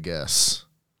excuse. If I had to guess.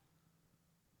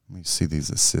 Let me see these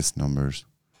assist numbers.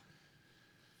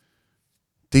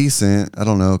 Decent. I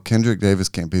don't know. Kendrick Davis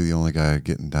can't be the only guy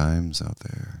getting dimes out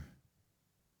there.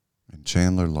 And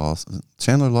Chandler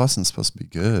Lawson's supposed to be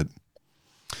good.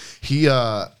 He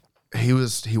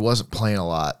wasn't playing a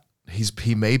lot.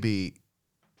 He may be,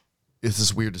 this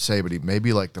is weird to say, but he may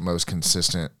be like the most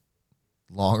consistent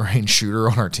long range shooter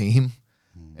on our team,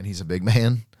 and he's a big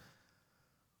man.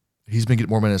 He's been getting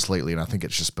more minutes lately, and I think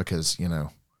it's just because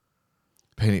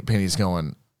Penny's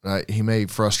going. He may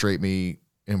frustrate me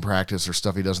in practice or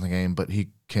stuff he does in the game, but he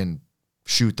can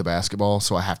shoot the basketball,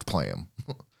 so I have to play him.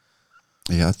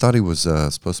 Yeah, I thought he was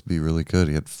supposed to be really good.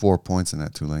 He had 4 points in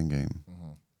that Tulane game.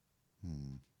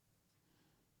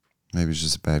 Maybe it's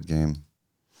just a bad game.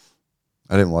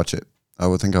 I didn't watch it. I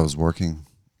would think I was working.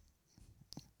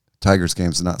 Tigers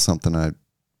games is not something I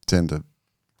tend to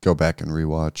go back and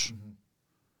rewatch.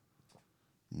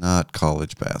 Not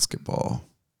college basketball.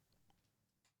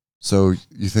 So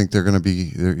you think they're going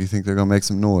to make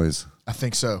some noise? I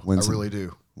think so. Win I some- really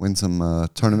do. Win some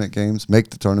tournament games?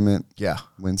 Make the tournament? Yeah.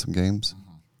 Win some games?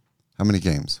 How many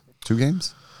games? 2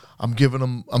 games? I'm giving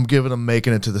them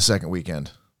making it to the second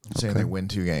weekend. I'm saying Okay. they win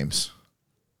 2 games.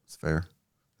 It's fair.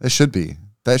 It should be.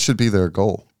 That should be their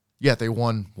goal. Yeah, they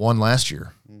won 1 last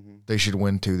year. They should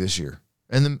win 2 this year,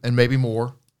 and maybe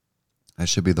more. That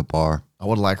should be the bar. I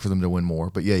would like for them to win more,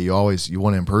 but yeah, you want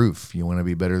to improve. You want to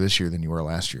be better this year than you were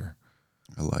last year,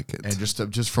 I like it. and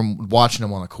just from watching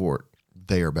them on the court,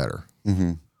 they are better.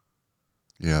 Mm-hmm.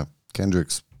 Yeah.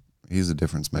 Kendrick's, he's a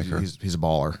difference maker. He's a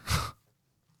baller.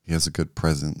 He has a good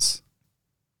presence.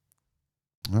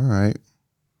 All right.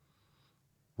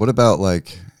 What about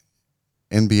like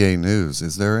NBA news?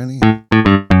 Is there any?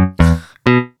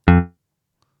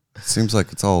 Seems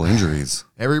like it's all injuries.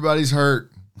 Everybody's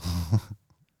hurt.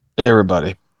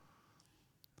 Everybody.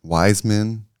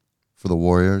 Wiseman for the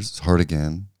Warriors is hurt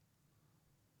again.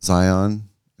 Zion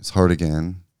is hurt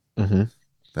again. Mm-hmm.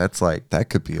 That's like, that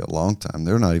could be a long time.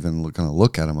 They're not even going to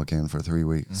look at him again for 3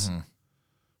 weeks.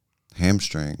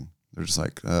 Hamstring. They're just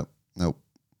like, nope.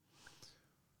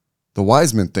 The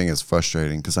Wiseman thing is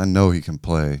frustrating because I know he can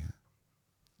play.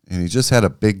 And he just had a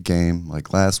big game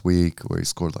like last week where he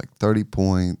scored like 30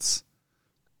 points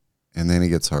and then he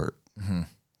gets hurt. Mm-hmm.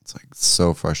 It's like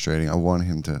so frustrating. I want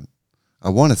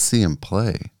to see him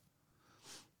play.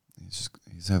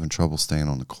 He's having trouble staying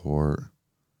on the court.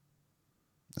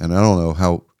 And I don't know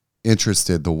how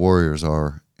interested the Warriors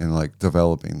are in like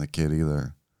developing the kid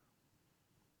either.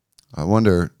 I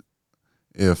wonder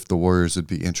if the Warriors would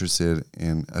be interested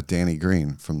in a Danny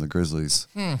Green from the Grizzlies.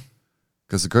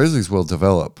 Because the Grizzlies will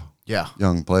develop Yeah.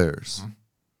 young players.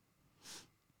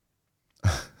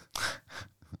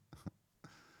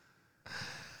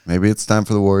 Maybe it's time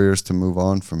for the Warriors to move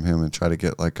on from him and try to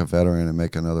get like a veteran and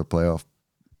make another playoff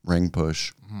ring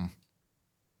push.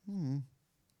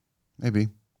 Maybe.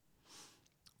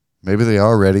 Maybe they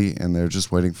are ready and they're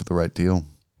just waiting for the right deal.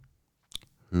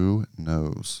 Who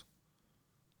knows?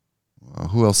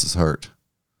 Who else is hurt?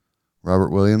 Robert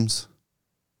Williams?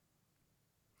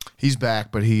 He's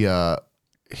back, but he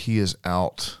is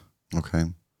out. Okay.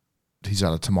 He's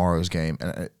out of tomorrow's game,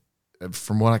 and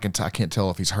from what I can I can't tell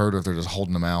if he's hurt or if they're just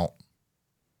holding him out,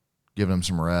 giving him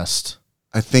some rest.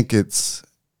 I think it's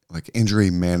like injury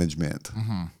management.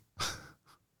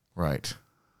 Right.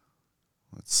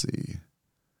 Let's see.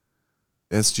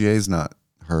 SGA's not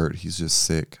hurt. He's just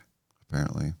sick,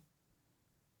 apparently.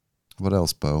 What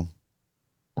else, Bo?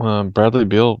 Bradley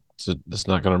Beal is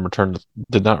not going to return.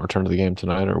 Did not return to the game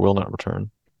tonight, or will not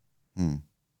return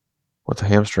with a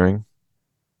hamstring.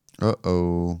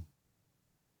 Uh-oh.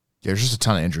 Yeah, there's just a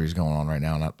ton of injuries going on right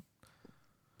now.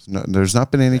 There's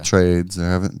not been any trades. There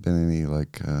haven't been any,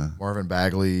 like... Marvin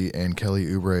Bagley and Kelly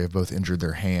Oubre have both injured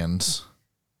their hands.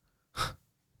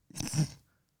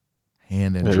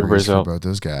 Hand injuries for both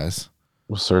those guys.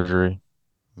 With surgery.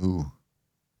 Ooh.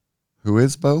 Who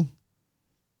is, Bo?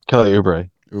 Kelly Oubre.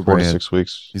 46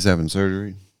 weeks. He's having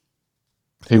surgery.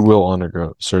 He will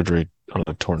undergo surgery on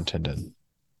a torn tendon.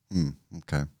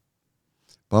 Okay.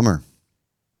 Bummer.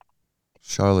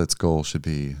 Charlotte's goal should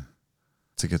be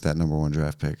to get that number 1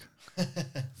 draft pick.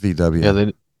 VW. Yeah,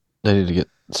 they need to get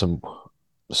some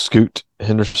Scoot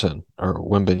Henderson or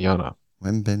Wembanyama.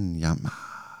 Wembanyama.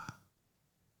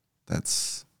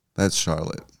 That's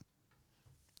Charlotte.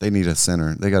 They need a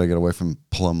center. They got to get away from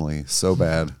Plumlee so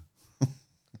bad.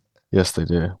 Yes, they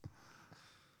do.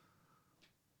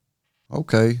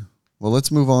 Okay. Well,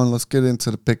 let's move on. Let's get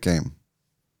into the pick game.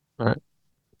 All right.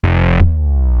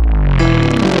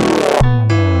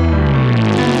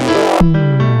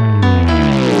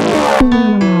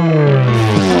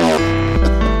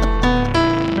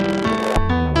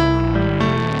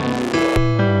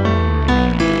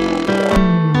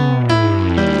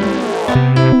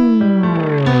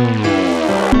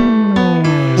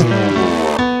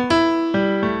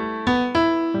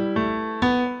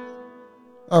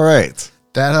 All right.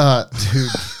 That dude.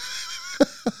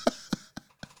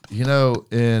 You know,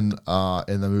 in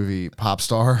the movie Pop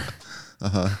Star,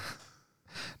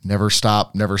 Never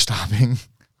Stop, Never Stopping.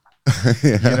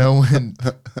 You know, when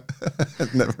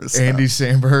Never stop. Andy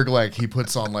Samberg, like, he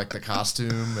puts on like the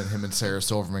costume and him and Sarah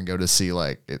Silverman go to see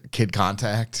like Kid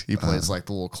Contact. He plays like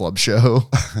the little club show.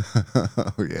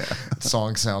 Oh, yeah. The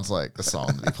song sounds like the song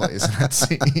that he plays in that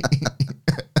scene.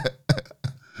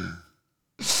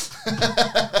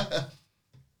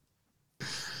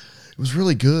 It was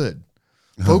really good.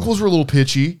 Vocals were a little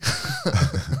pitchy.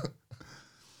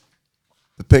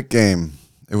 The pick game.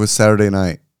 It was Saturday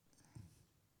night.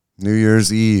 New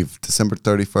Year's Eve, December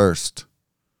 31st.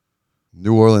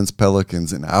 New Orleans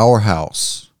Pelicans in our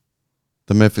house.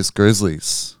 The Memphis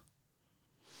Grizzlies.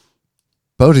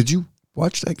 Bo, did you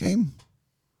watch that game?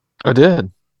 I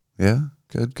did. Yeah?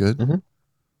 Good. Mhm.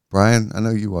 Brian, I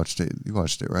know you watched it. You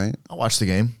watched it, right? I watched the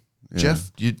game. Yeah.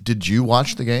 Jeff, did you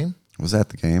watch the game? Was at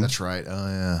the game. That's right. Oh,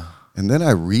 yeah. And then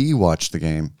I re-watched the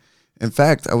game. In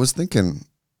fact, I was thinking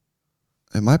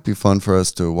it might be fun for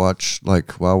us to watch,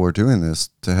 like, while we're doing this,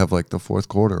 to have, like, the fourth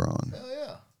quarter on. Hell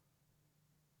yeah.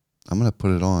 I'm going to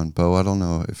put it on. Bo, I don't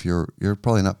know if you're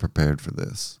probably not prepared for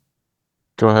this.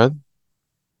 Go ahead.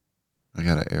 I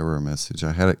got an error message.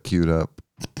 I had it queued up.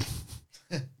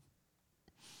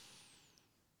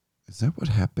 Is that what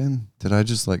happened? Did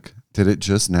it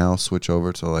just now switch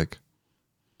over to, like,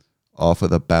 off of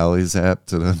the Bally's app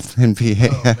to the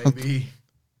NBA app?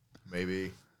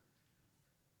 Maybe.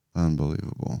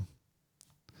 Unbelievable.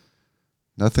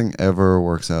 Nothing ever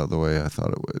works out the way I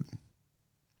thought it would.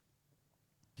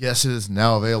 Yes, it is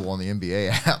now available on the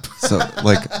NBA app. So,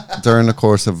 like, during the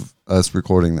course of us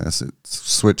recording this, it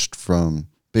switched from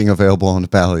being available on the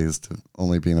Bally's to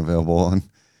only being available on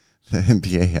the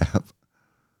NBA app.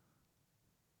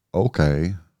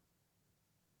 Okay.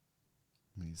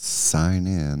 Let me sign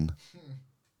in.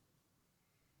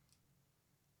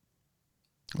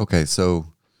 Okay, so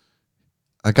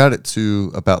I got it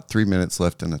to about 3 minutes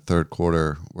left in the third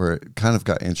quarter where it kind of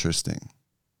got interesting.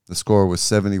 The score was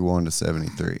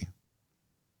 71-73.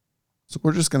 So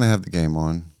we're just going to have the game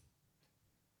on.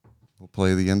 We'll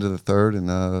play the end of the third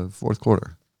and fourth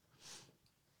quarter.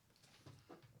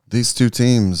 These two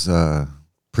teams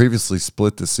previously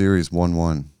split the series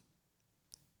 1-1.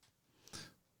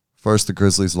 First, the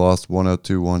Grizzlies lost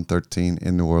 102-113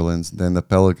 in New Orleans. Then the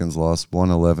Pelicans lost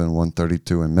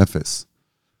 111-132 in Memphis.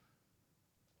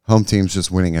 Home teams just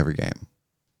winning every game.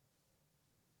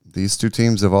 These two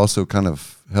teams have also kind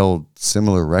of held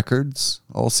similar records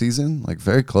all season, like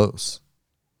very close.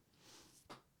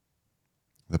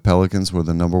 The Pelicans were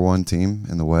the number one team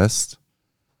in the West.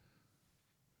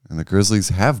 And the Grizzlies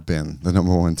have been the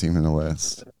number one team in the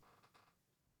West.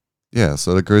 Yeah,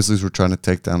 so the Grizzlies were trying to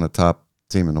take down the top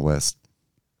team in the West.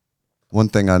 One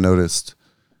thing I noticed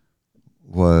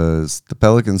was the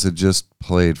Pelicans had just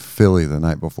played Philly the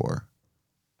night before.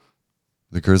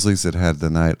 The Grizzlies had had the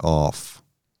night off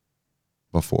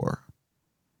before.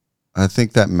 I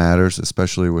think that matters,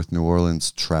 especially with New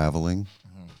Orleans traveling.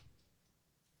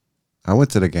 I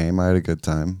went to the game. I had a good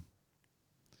time.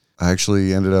 I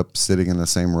actually ended up sitting in the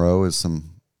same row as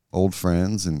some old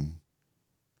friends, and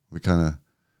we kind of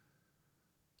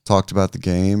talked about the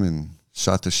game and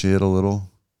shot the shit a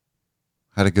little.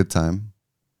 Had a good time.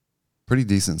 Pretty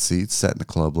decent seats, sat in the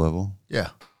club level. Yeah.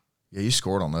 Yeah, you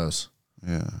scored on those.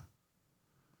 Yeah.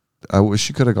 I wish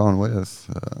you could have gone with.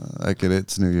 I get it.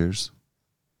 It's New Year's.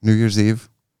 New Year's Eve.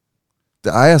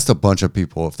 I asked a bunch of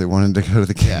people if they wanted to go to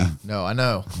the game. Yeah. No, I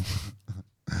know.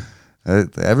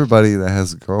 Everybody that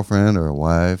has a girlfriend or a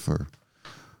wife or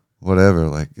whatever,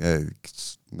 like,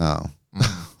 no.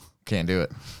 Can't do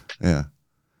it. Yeah.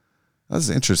 That's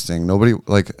interesting. Nobody,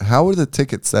 like, how were the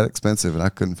tickets that expensive and I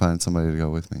couldn't find somebody to go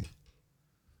with me?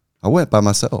 I went by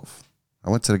myself.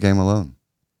 I went to the game alone.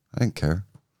 I didn't care.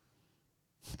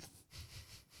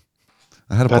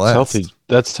 I had a blast. Healthy.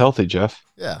 That's healthy, Jeff.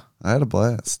 Yeah. I had a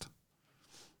blast.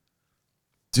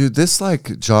 Dude, this,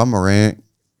 like, John Morant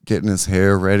getting his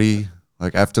hair ready,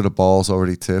 like, after the ball's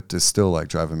already tipped is still, like,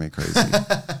 driving me crazy.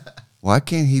 Why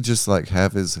can't he just, like,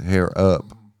 have his hair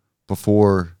up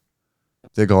before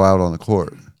they go out on the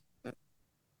court?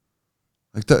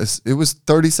 Like, it was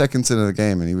 30 seconds into the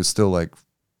game, and he was still, like,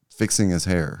 fixing his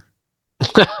hair.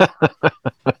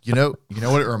 You know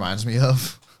what it reminds me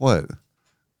of? What?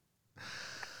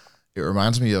 It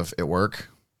reminds me of at work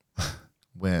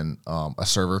when a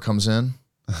server comes in.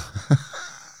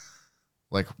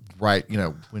 Like, right,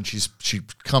 when she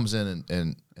comes in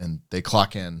and they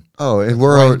clock in. Oh, and right at the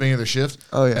we're beginning of their shift.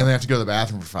 Oh, yeah. And they have to go to the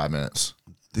bathroom for 5 minutes.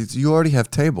 You already have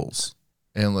tables.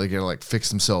 And like, they're like fix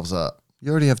themselves up.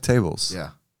 You already have tables.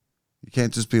 Yeah. You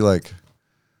can't just be like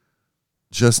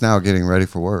just now getting ready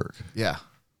for work. Yeah.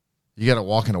 You got to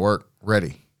walk into work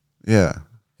ready. Yeah.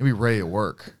 And be ready to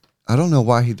work. I don't know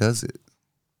why he does it.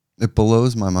 It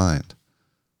blows my mind.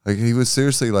 Like, he was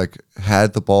seriously, like,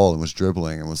 had the ball and was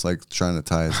dribbling and was, like, trying to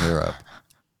tie his hair up.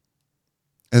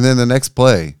 And then the next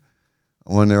play,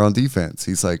 when they're on defense,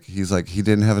 he's like, he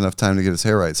didn't have enough time to get his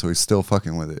hair right, so he's still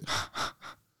fucking with it.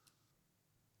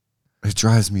 It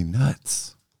drives me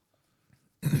nuts.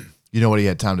 You know what he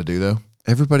had time to do, though?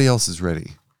 Everybody else is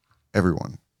ready.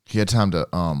 Everyone. He had time to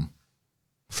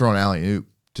throw an alley-oop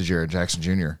to Jared Jackson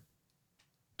Jr.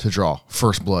 to draw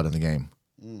first blood in the game.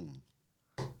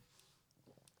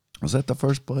 Was that the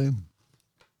first play?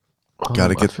 I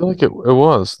feel like it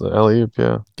was the alley-oop,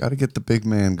 yeah. Got to get the big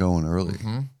man going early.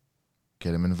 Mm-hmm.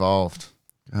 Get him involved.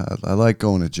 God, I like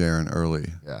going to Jaren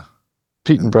early. Yeah.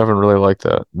 Pete and Brevin really like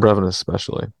that. Brevin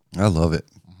especially. I love it.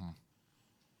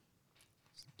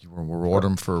 You reward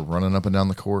him for running up and down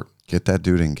the court. Get that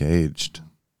dude engaged.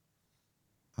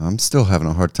 I'm still having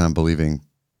a hard time believing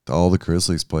all the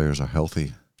Grizzlies players are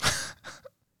healthy.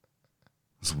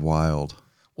 It's wild.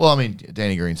 Well, I mean,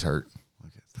 Danny Green's hurt.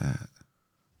 Look at that.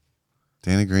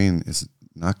 Danny Green is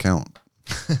not count.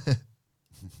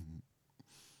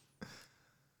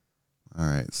 All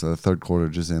right, so the third quarter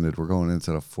just ended. We're going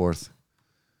into the fourth.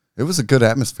 It was a good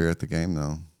atmosphere at the game,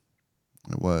 though.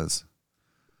 It was.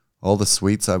 All the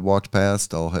suites I walked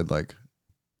past all had, like,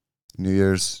 New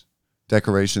Year's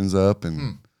decorations up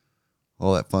and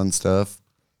all that fun stuff.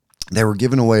 They were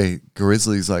giving away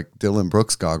Grizzlies, like, Dylan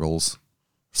Brooks goggles,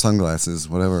 sunglasses,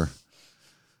 whatever.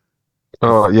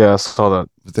 Oh, yeah, I saw that.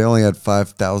 But they only had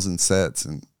 5,000 sets,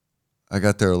 and I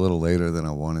got there a little later than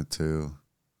I wanted to.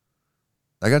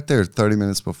 I got there 30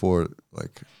 minutes before,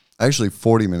 like, actually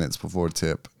 40 minutes before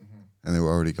tip, and they were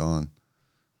already gone.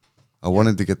 I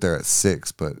wanted to get there at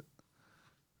 6, but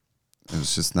it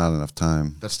was just not enough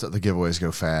time. The giveaways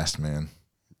go fast, man.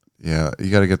 Yeah, you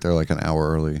got to get there like an hour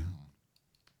early,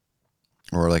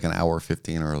 or like an hour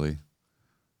 15 early.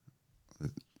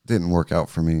 It didn't work out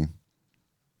for me.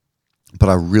 But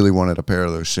I really wanted a pair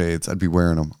of those shades. I'd be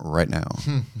wearing them right now.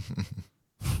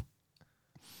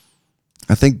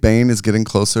 I think Bane is getting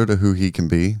closer to who he can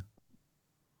be.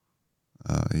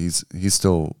 He's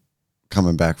still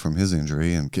coming back from his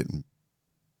injury and getting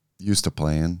used to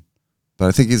playing, but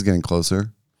I think he's getting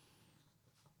closer.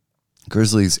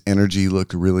 Grizzlies' energy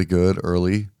looked really good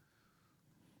early.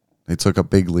 They took a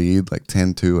big lead, like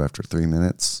 10-2 after 3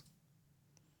 minutes.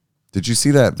 Did you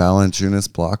see that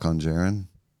Valanciunas block on Jaren?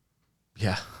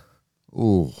 Yeah.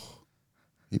 Ooh,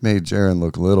 he made Jaren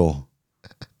look little.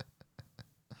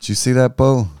 Did you see that,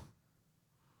 Bo?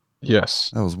 Yes.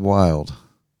 That was wild.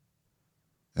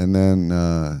 And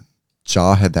then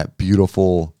Ja had that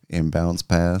beautiful inbounds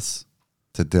pass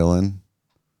to Dylan.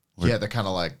 Yeah, they're kind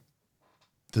of like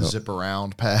the zip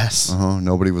around pass.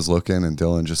 Nobody was looking, and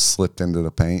Dylan just slipped into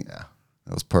the paint. Yeah.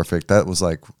 That was perfect. That was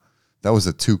a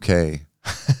 2K.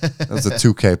 That was a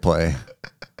 2K play.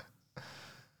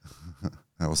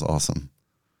 That was awesome.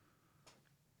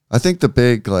 I think the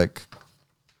big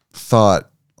thought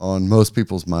on most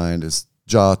people's mind is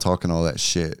Ja talking all that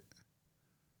shit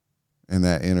in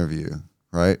that interview,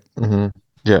 right? Mm-hmm.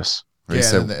 Yes. Where he Yeah,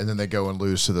 said, and then they go and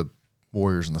lose to the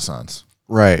Warriors and the Suns.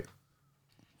 right.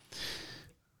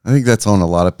 I think that's on a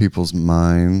lot of people's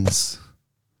minds.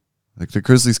 Like, the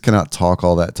Grizzlies cannot talk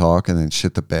all that talk and then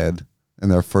shit the bed in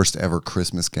their first ever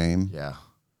Christmas game. Yeah.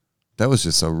 That was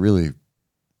just a really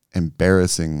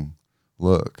embarrassing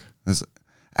look. It's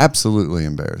absolutely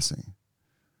embarrassing.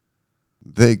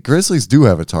 The Grizzlies do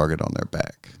have a target on their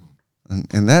back,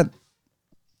 and that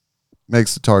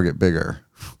makes the target bigger.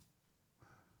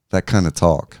 That kind of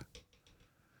talk.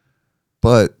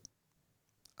 But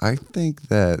I think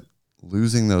that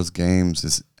losing those games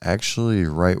is actually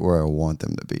right where I want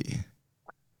them to be.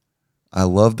 I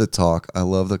love the talk. I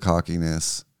love the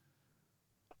cockiness.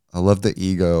 I love the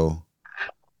ego,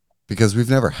 because we've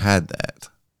never had that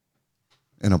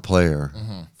in a player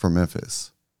for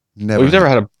Memphis. We've never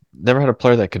had a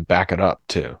player that could back it up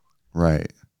too.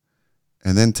 Right.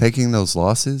 And then taking those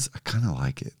losses, I kind of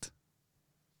like it.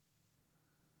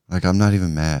 Like, I'm not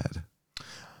even mad.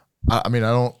 I mean,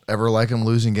 I don't ever like them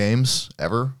losing games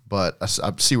ever, but I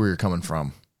see where you're coming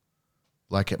from.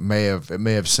 Like, it may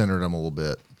have centered them a little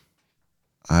bit.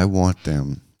 I want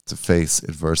them to face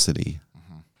adversity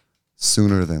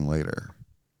sooner than later.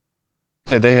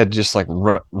 They had just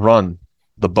run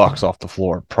the Bucks off the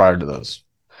floor prior to those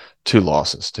 2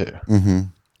 losses too. Mm-hmm.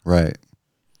 Right.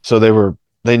 So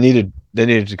they needed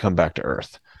to come back to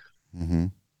earth. Mm-hmm.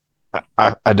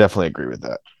 I definitely agree with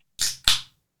that.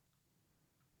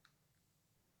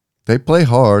 They play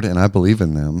hard, and I believe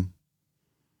in them.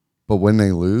 But when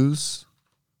they lose,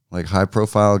 like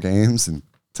high-profile games and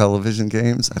television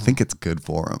games, I think it's good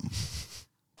for them.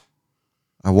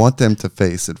 I want them to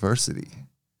face adversity.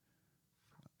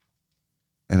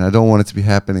 And I don't want it to be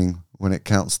happening when it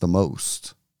counts the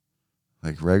most.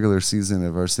 Like regular season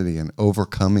adversity and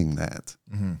overcoming that.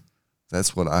 Mm-hmm.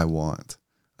 That's what I want.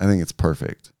 I think it's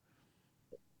perfect.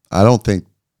 I don't think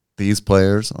these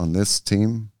players on this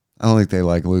team, I don't think they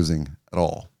like losing at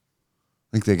all.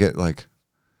 I think they get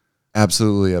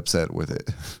absolutely upset with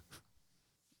it.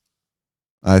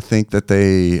 I think that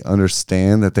they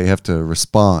understand that they have to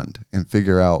respond and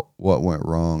figure out what went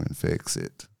wrong and fix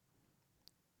it.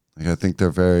 I think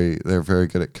they're very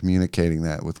good at communicating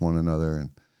that with one another, and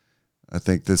I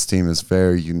think this team is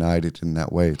very united in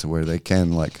that way to where they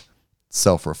can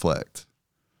self-reflect.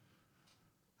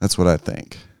 That's what I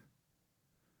think.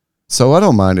 So I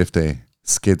don't mind if they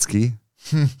skid ski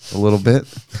a little bit.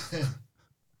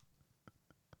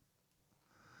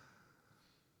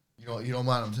 You don't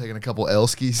mind them taking a couple L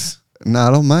skis? No,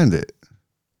 I don't mind it.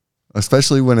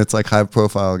 Especially when it's high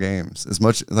profile games. As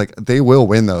much they will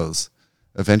win those.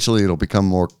 Eventually it'll become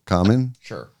more common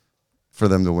for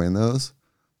them to win those.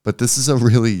 But this is a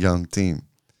really young team.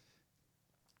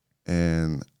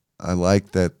 And I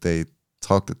like that they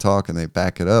talk the talk and they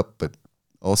back it up, but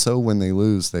also when they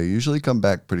lose, they usually come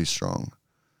back pretty strong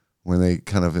when they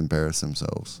kind of embarrass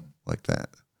themselves like that.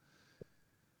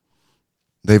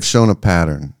 They've shown a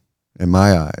pattern, in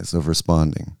my eyes, of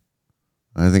responding.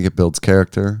 I think it builds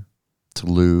character to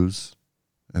lose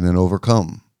and then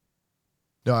overcome.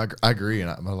 No, I agree, and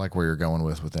I like where you're going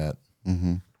with that.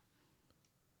 Mm-hmm.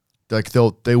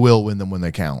 They will win them when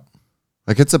they count.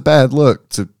 It's a bad look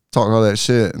to talk all that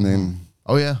shit and then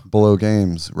blow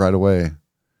games right away.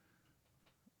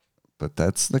 But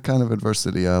that's the kind of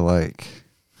adversity I like.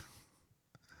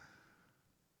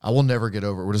 I will never get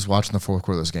over. We're just watching the fourth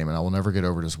quarter of this game, and I will never get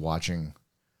over just watching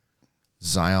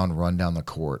Zion run down the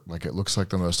court. It looks like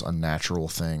the most unnatural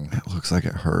thing. It looks like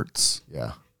it hurts.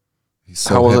 Yeah. He's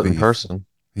so How was heavy. it in person?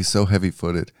 He's so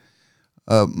heavy-footed.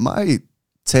 My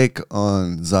take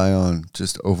on Zion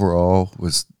just overall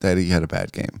was that he had a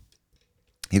bad game.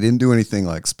 He didn't do anything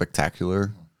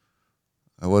spectacular.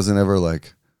 I wasn't ever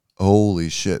like, holy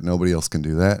shit, nobody else can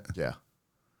do that. Yeah.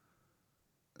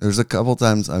 There's a couple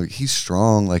times he's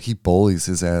strong, like he bullies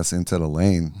his ass into the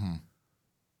lane. Mm-hmm.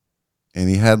 And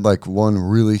he had like one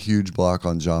really huge block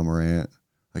on Ja Morant.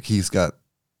 Like he's got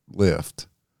lift.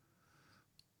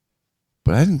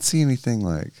 But I didn't see anything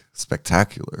like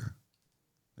spectacular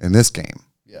in this game.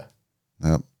 Yeah.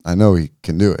 Now, I know he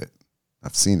can do it.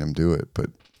 I've seen him do it, but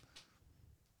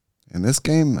in this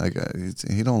game, like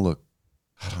he don't look.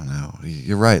 I don't know.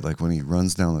 You're right. Like when he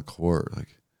runs down the court,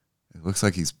 like it looks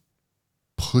like he's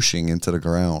pushing into the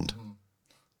ground.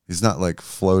 He's not like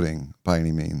floating by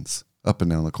any means up and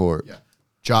down the court. Yeah.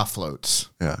 Ja floats.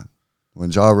 Yeah. When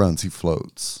Ja runs, he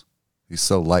floats. He's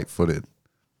so light-footed.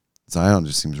 Zion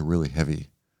just seems really heavy.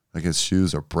 Like his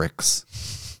shoes are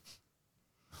bricks.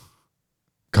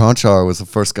 Conchar was the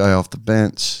first guy off the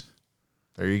bench,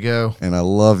 There you go. and I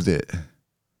loved it.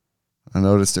 I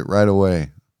noticed it right away.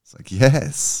 It's like,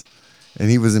 yes. And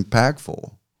he was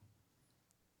impactful.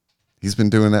 He's been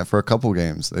doing that for a couple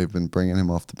games. They've been bringing him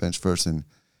off the bench first, and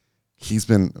he's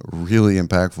been really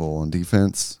impactful on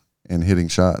defense and hitting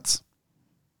shots.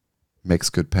 Makes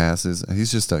good passes.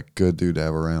 He's just a good dude to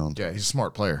have around. Yeah, he's a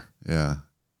smart player. Yeah.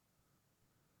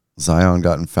 Zion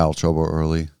got in foul trouble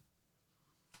early.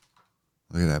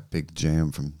 Look at that big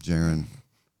jam from Jaren.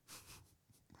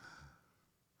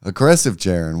 Aggressive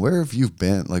Jaren. Where have you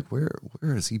been? Like, where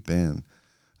has he been?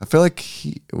 I feel like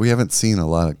we haven't seen a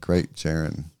lot of great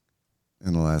Jaren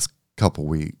in the last couple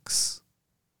weeks.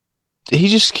 He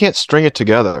just can't string it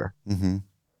together. Mm-hmm.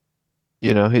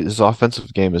 You know, his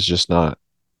offensive game is just not.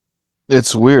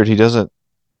 It's weird.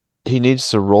 He needs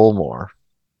to roll more,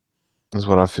 is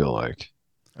what I feel like.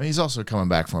 I mean, he's also coming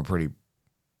back from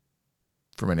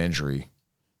an injury.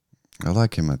 I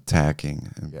like him attacking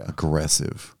and Yeah.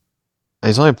 aggressive.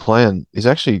 He's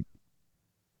actually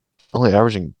only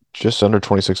averaging just under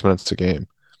 26 minutes a game.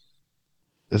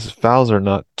 His fouls are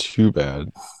not too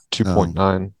bad.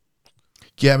 2.9.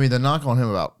 Yeah, I mean, the knock on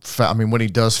him when he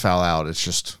does foul out, it's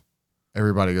just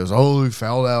everybody goes, "Oh, he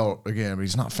fouled out again," but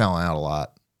he's not fouling out a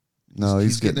lot. No,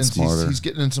 he's getting smarter. He's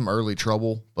getting in some early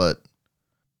trouble, but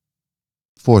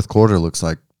Fourth quarter looks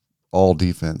like all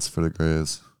defense for the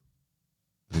Grizz.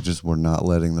 They just were not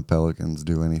letting the Pelicans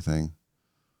do anything.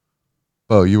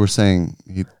 Oh, you were saying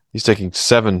He's taking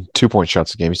 7 2-point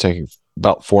shots a game. He's taking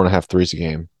about 4.5 threes a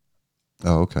game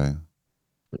oh, okay.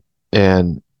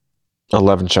 and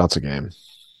 11 shots a game.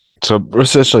 So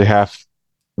essentially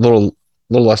little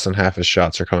less than half his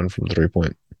shots are coming from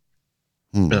 3-point.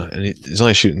 Hmm. And he's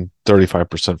only shooting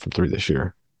 35% from 3 this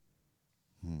year,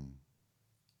 Hmm.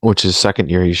 which is second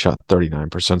year he shot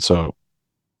 39%. So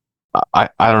I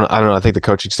don't know. I think the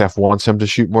coaching staff wants him to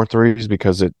shoot more threes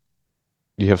because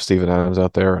you have Steven Adams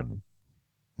out there, and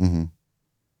Mm-hmm.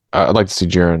 I'd like to see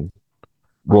Jaren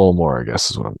roll more, I guess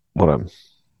is what I'm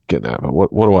getting at. But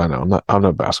what do I know? I'm not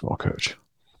a basketball coach.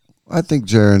 I think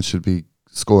Jaren should be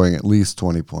scoring at least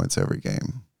 20 points every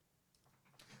game.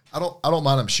 I don't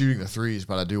mind him shooting the threes,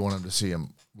 but I do want him to see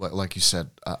him, like you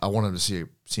said, I want him to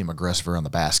see him aggressive around the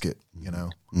basket. You know,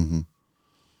 Mm-hmm.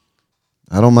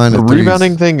 I don't mind The if threes-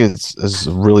 rebounding thing is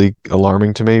really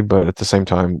alarming to me, but at the same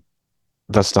time,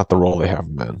 that's not the role they have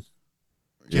him in.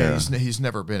 Yeah, he's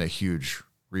never been a huge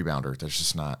rebounder. There's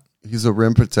just not. he's a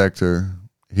rim protector.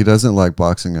 He doesn't like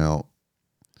boxing out.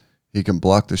 He can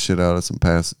block the shit out of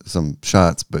some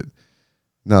shots, but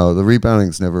no, the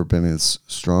rebounding's never been his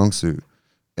strong suit.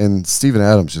 And Steven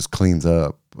Adams just cleans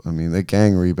up. I mean, they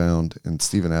gang rebound, and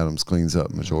Steven Adams cleans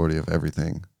up majority of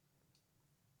everything.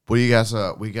 What do you guys?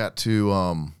 We got to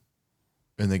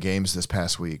in the games this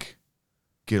past week.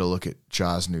 Get a look at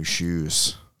Ja's new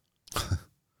shoes.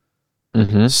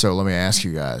 Mm-hmm. So let me ask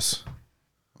you guys: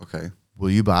 Okay. will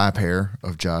you buy a pair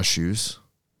of Ja's shoes?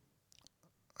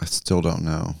 I still don't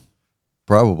know.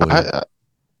 Probably.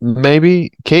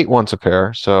 Maybe Kate wants a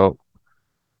pair, so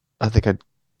I think I'd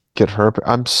get her.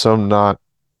 I'm so not.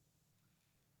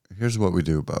 Here's what we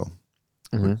do, Bo.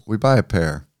 Mhm. We buy a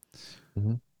pair.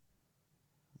 Mhm.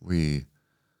 We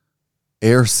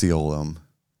air seal them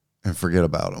and forget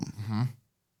about them. Mm-hmm.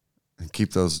 And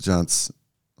keep those junts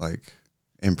like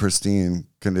in pristine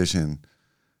condition,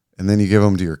 and then you give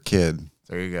them to your kid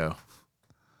There you go.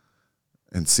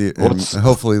 and see, and What's-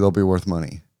 hopefully they'll be worth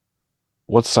money.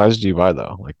 What size do you buy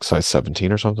though? Like size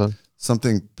 17 or something?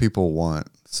 Something people want.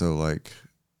 So like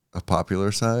a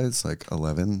popular size, like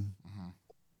 11,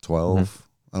 12.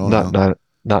 I don't Not know.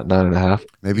 not 9.5.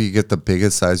 Maybe you get the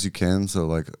biggest size you can. So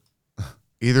like,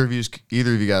 Either of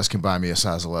you guys can buy me a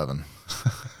size 11.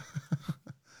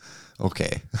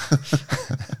 okay.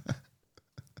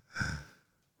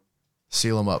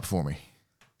 Seal them up for me.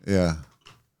 Yeah.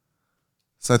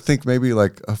 So I think maybe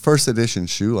like a first edition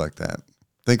shoe like that.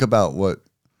 Think about what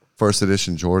first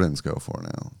edition Jordans go for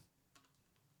now.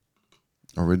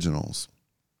 Originals.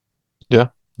 Yeah,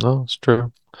 no, it's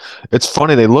true. It's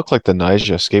funny. They look like the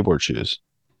Nyjah skateboard shoes.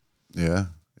 Yeah.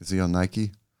 Is he on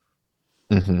Nike?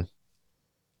 Mm-hmm.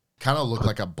 Kind of look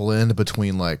like a blend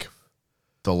between like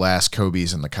the last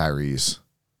Kobe's and the Kyries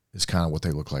is kind of what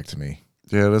they look like to me.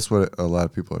 Yeah, that's what a lot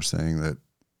of people are saying, that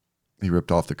he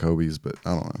ripped off the Kobe's, but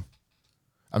I don't know.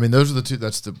 I mean, those are the two.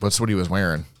 That's what he was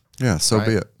wearing. Yeah, so right?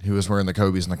 be it. He was wearing the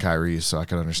Kobe's and the Kyries, so I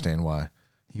could understand why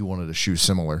he wanted a shoe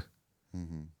similar.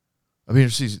 Mm-hmm. I'd be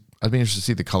interested to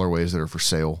see the colorways that are for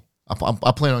sale.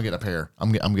 I plan on getting a pair.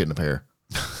 I'm getting a pair.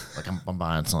 Like I'm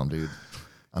buying some, dude.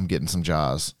 I'm getting some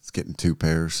Jaws. It's getting 2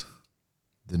 pairs.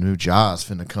 The new Jaws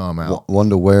finna come out. One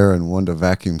to wear and one to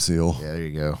vacuum seal. Yeah, there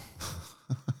you go.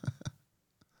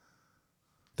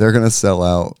 They're going to sell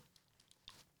out.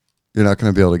 You're not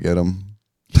going to be able to get them.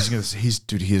 He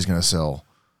is gonna sell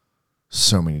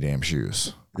so many damn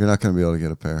shoes. You're not going to be able to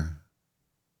get a pair.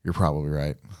 You're probably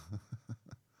right.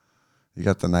 You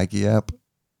got the Nike app.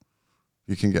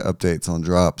 You can get updates on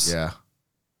drops. Yeah.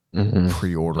 Mm-hmm.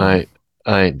 Pre-order.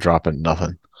 I ain't dropping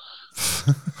nothing.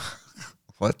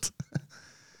 What?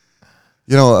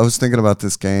 You know, I was thinking about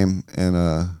this game, and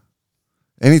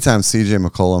anytime CJ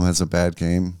McCollum has a bad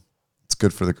game, it's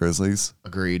good for the Grizzlies.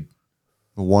 Agreed.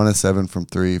 1 of 7 from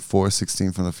 3, 4 of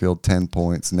 16 from the field, 10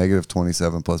 points, negative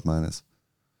 27 plus minus.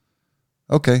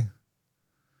 Okay.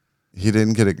 He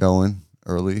didn't get it going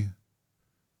early.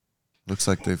 Looks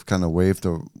like they've kind of waved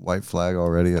a white flag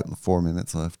already at 4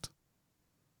 minutes left.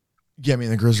 Yeah, I mean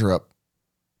the Grizz are up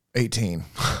 18.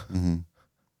 Mm-hmm.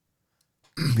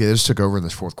 Yeah, they just took over in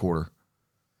this fourth quarter.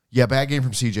 Yeah, bad game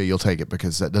from CJ, you'll take it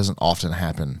because that doesn't often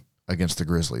happen against the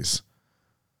Grizzlies.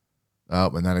 Oh,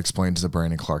 and that explains the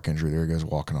Brandon Clark injury. There he goes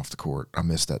walking off the court. I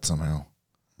missed that somehow.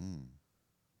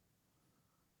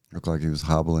 Looked like he was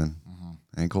hobbling.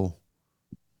 Ankle,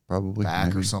 probably. Back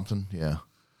maybe. or something. Yeah.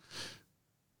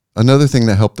 Another thing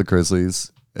that helped the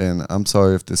Grizzlies, and I'm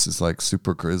sorry if this is like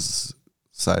super Grizz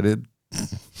sided,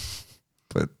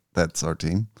 but that's our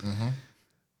team. Mm-hmm.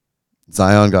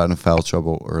 Zion got in foul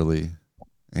trouble early,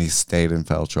 and he stayed in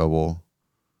foul trouble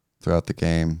throughout the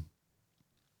game.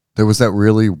 There was that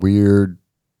really weird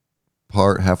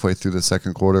part halfway through the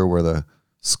second quarter where the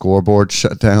scoreboard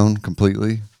shut down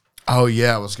completely. Oh,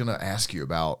 yeah. I was going to ask you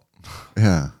about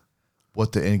Yeah.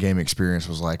 what the in-game experience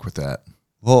was like with that.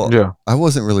 Well, Yeah. I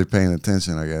wasn't really paying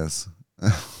attention, I guess,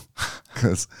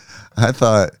 because I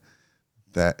thought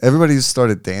that everybody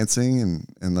started dancing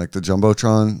and like the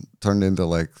Jumbotron turned into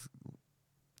like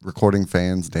recording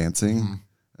fans dancing. Mm-hmm.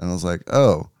 And I was like,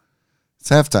 oh, it's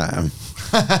halftime.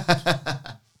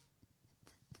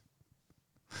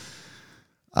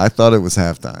 I thought it was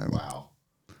halftime. Wow.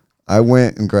 I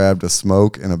went and grabbed a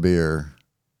smoke and a beer.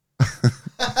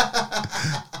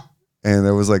 And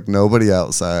there was like nobody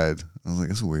outside. I was like,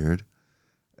 it's weird.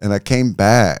 And I came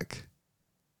back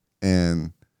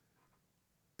and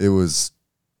it was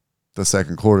the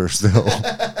second quarter still.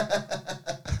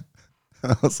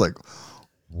 And I was like,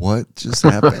 what just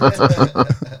happened?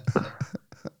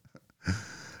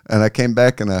 And I came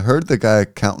back and I heard the guy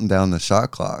counting down the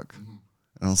shot clock.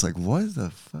 And I was like, what the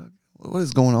fuck? What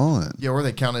is going on? Yeah, were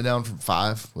they counting down from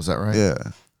 5? Was that right?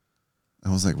 Yeah.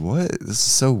 I was like, what? This is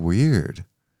so weird.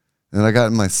 And I got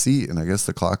in my seat, and I guess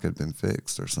the clock had been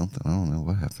fixed or something. I don't know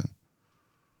what happened.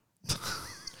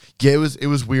 Yeah, it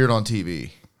was weird on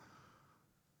TV.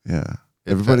 Yeah.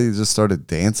 Everybody just started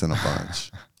dancing a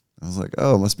bunch. I was like,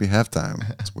 oh, it must be halftime.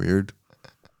 It's weird.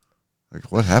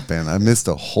 Like, what happened? I missed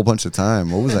a whole bunch of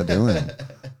time. What was I doing?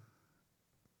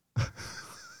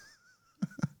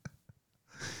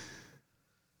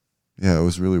 Yeah, it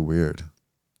was really weird.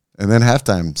 And then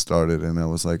halftime started, and I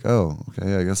was like, oh,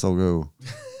 okay, I guess I'll go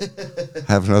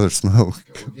have another smoke.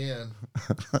 Go again.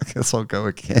 I guess I'll go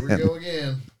again. Here we go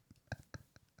again.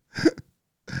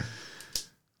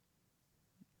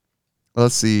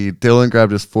 Let's see. Dylan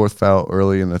grabbed his 4th foul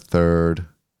early in the 3rd,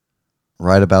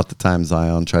 right about the time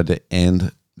Zion tried to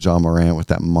end John Morant with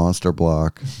that monster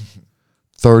block.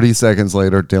 30 seconds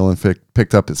later, Dylan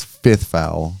picked up his 5th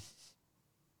foul.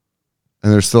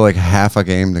 And there's still like half a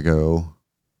game to go.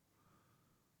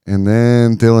 And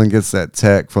then Dylan gets that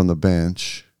tech from the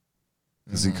bench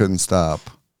because he couldn't stop.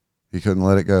 He couldn't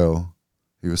let it go.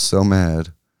 He was so mad.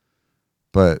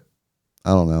 But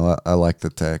I don't know. I like the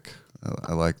tech.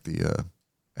 I like the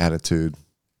attitude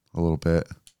a little bit.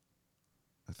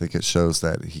 I think it shows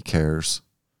that he cares.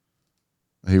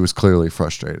 He was clearly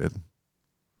frustrated.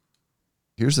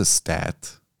 Here's a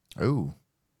stat. Oh.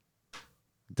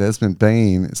 Desmond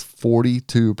Bain is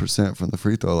 42% from the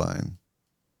free throw line.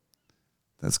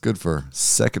 That's good for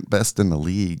second best in the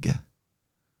league.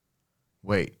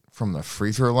 Wait, from the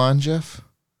free throw line, Jeff?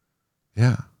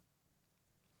 Yeah.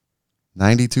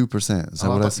 92%. Is that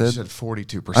what I thought said? You said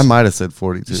 42%. I might have said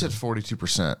 42. You said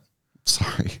 42%.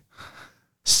 Sorry.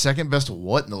 Second best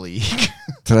what in the league?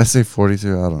 Did I say 42?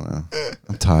 I don't know.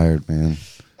 I'm tired, man.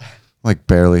 I'm like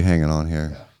barely hanging on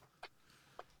here.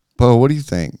 Bo, what do you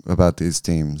think about these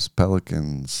teams?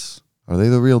 Pelicans, are they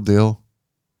the real deal?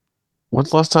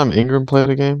 When's the last time Ingram played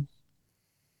a game?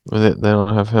 They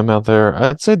don't have him out there.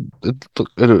 I'd say it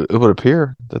would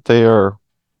appear that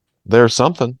they're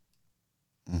something.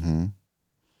 Mm-hmm.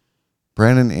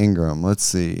 Brandon Ingram, let's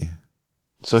see.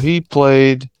 So he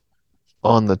played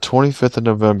on the 25th of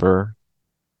November.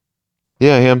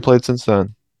 Yeah, he hasn't played since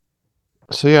then.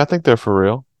 So yeah, I think they're for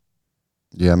real.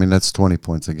 Yeah, I mean, that's 20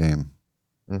 points a game.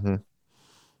 hmm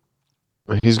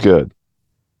He's good.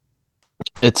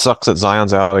 It sucks that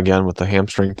Zion's out again with the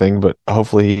hamstring thing, but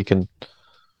hopefully he can.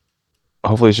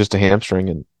 Hopefully it's just a hamstring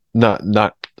and not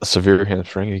a severe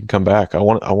hamstring. He can come back. I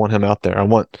want him out there.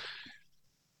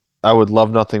 I would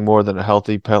love nothing more than a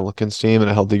healthy Pelicans team and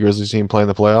a healthy Grizzlies team playing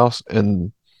the playoffs,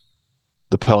 and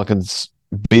the Pelicans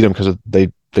beat them because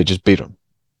they just beat them.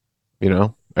 You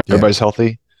know, everybody's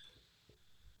healthy,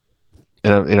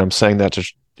 and I'm saying that to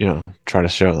try to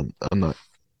show them I'm not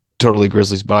totally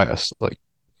Grizzlies biased. Like,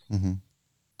 Mm-hmm.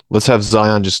 let's have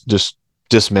Zion just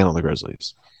dismantle the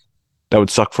Grizzlies. That would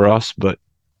suck for us, but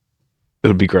it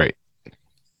would be great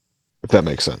if that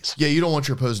makes sense. Yeah, you don't want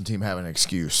your opposing team having an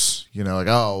excuse. Like,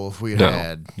 oh, if we No.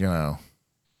 had, Yeah.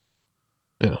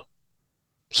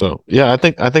 So yeah, I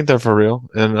think they're for real,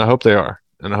 and I hope they are,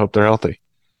 and I hope they're healthy.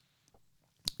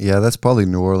 Yeah, that's probably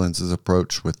New Orleans'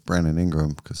 approach with Brandon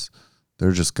Ingram because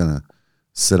they're just going to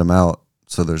sit him out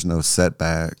so there's no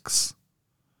setbacks.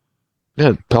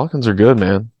 Yeah, Pelicans are good,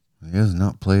 man. He has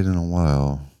not played in a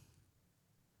while.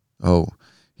 Oh,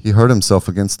 he hurt himself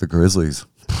against the Grizzlies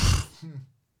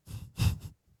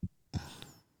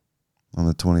on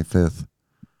the 25th.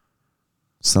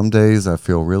 Some days I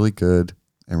feel really good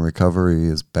and recovery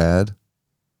is bad.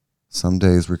 Some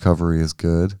days recovery is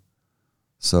good.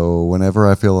 So whenever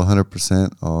I feel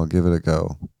 100%, I'll give it a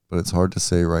go. But it's hard to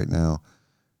say right now.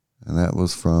 And that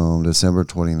was from December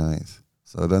 29th.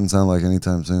 So it doesn't sound like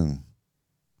anytime soon.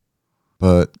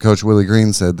 But Coach Willie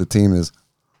Green said the team is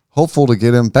hopeful to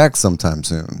get him back sometime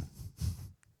soon.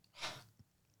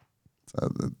 So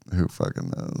who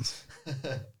fucking knows?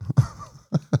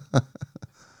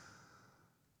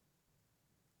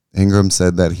 Ingram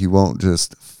said that he won't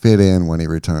just fit in when he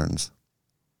returns.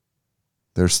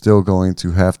 They're still going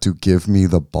to have to give me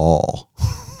the ball.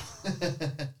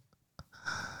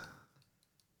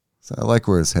 So I like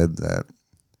where his head's at.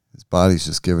 His body's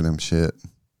just giving him shit.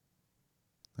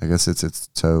 I guess it's its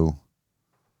toe.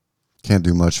 Can't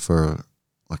do much for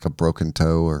like a broken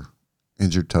toe or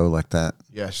injured toe like that.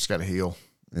 Yeah, it's just got to heal.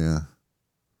 Yeah.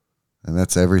 And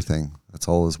that's everything. That's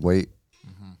all his weight,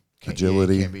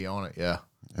 agility. Can't be on it, yeah.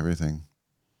 Everything.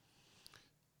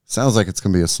 Sounds like it's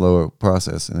going to be a slower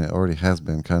process, and it already has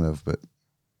been kind of, but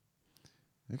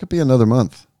it could be another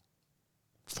month.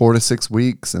 4 to 6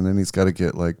 weeks, and then he's got to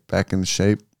get like back in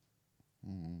shape.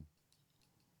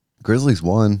 Grizzlies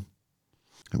won.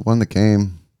 They won the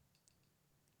game.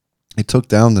 He took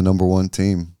down the number one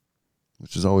team,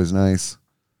 which is always nice.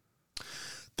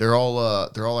 They're all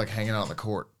like hanging out on the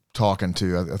court talking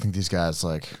too. I think these guys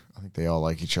I think they all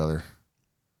like each other.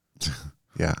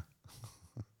 Yeah.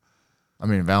 I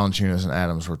mean, Valanciunas and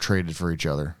Adams were traded for each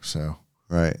other, so.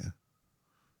 Right.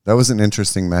 That was an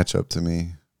interesting matchup to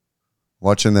me.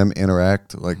 Watching them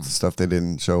interact, like the stuff they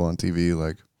didn't show on TV,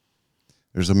 like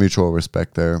there's a mutual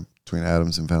respect there between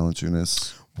Adams and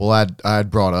Valanciunas. Well, I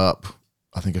had brought up,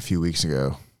 I think a few weeks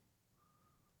ago,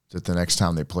 that the next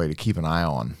time they play to keep an eye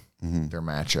on their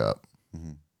matchup.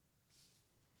 Mm-hmm.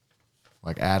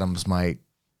 Like Adams might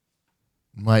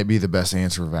be the best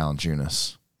answer for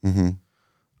Valanciunas. Mm-hmm.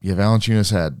 Yeah,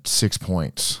 Valanciunas had 6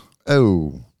 points.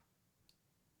 Oh.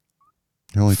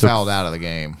 He only Fouled out of the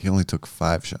game. He only took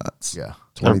 5 shots. Yeah.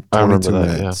 20, I remember 22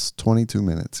 that, minutes. 22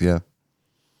 minutes, yeah.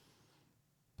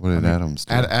 What did Adams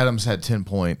do? Adams had 10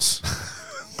 points,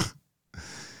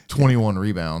 21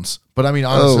 rebounds. But I mean,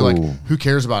 honestly, who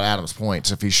cares about Adams' points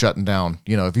if he's shutting down?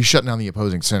 If he's shutting down the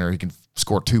opposing center, he can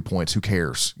score 2 points. Who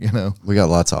cares? We got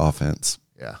lots of offense.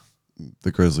 Yeah.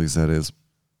 The Grizzlies, that is.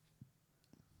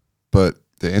 But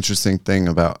the interesting thing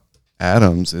about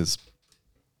Adams is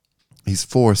he's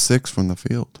 4-6 from the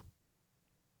field.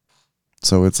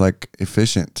 So it's like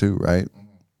efficient too, right?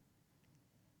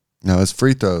 Now his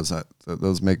free throws,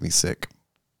 those make me sick.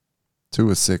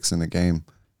 2 of 6 in the game.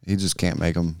 He just can't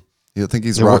make them. I think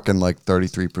he's Yeah, what- rocking like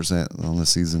 33% on the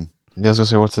season, Yeah, I was gonna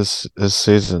say, what's this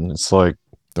season? It's like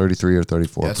 33 or Yeah,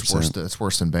 it's worse. 34%. It's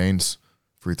worse than Baines'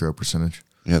 free throw percentage.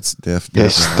 Yeah, it's yeah,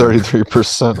 he's definitely.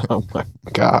 33%. Oh my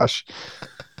gosh,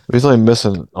 he's only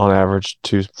missing on average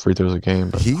 2 free throws a game.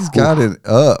 But He's got it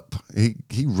up. He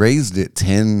raised it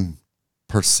 10%.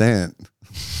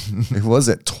 It was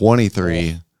at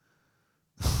 23.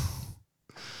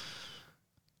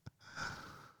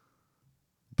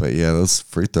 But yeah, those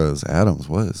free throws, Adams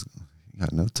was. He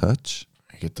got no touch.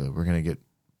 People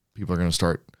are gonna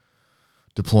start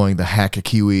deploying the hack a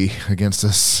Kiwi against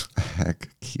us. Heck,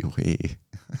 Kiwi.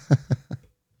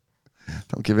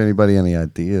 Don't give anybody any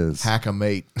ideas Hack a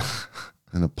mate.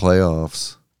 in the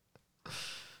playoffs.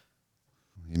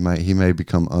 He may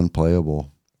become unplayable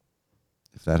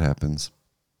if that happens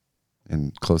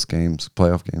in close games,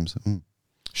 playoff games.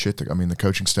 Shit, the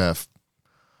coaching staff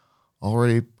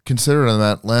already considered on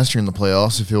that last year in the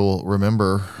playoffs, if you'll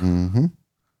remember, Mm-hmm.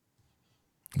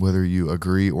 whether you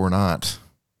agree or not.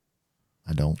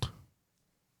 I don't.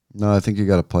 No, I think you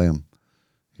got to play him.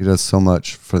 He does so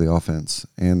much for the offense,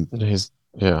 and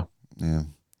yeah. yeah.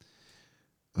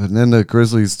 And then the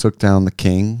Grizzlies took down the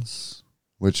Kings,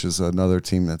 which is another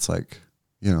team that's like,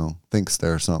 thinks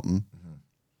they're something. Mm-hmm.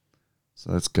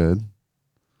 So that's good.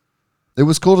 It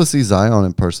was cool to see Zion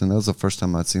in person. That was the first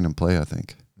time I'd seen him play, I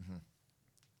think. Mm-hmm.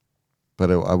 But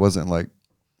I wasn't like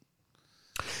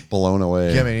blown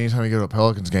away. Yeah, anytime you go to a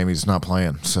Pelicans game, he's not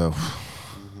playing. So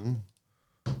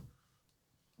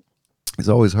He's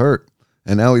always hurt.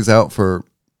 And now he's out for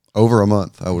over a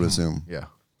month, I would assume. yeah,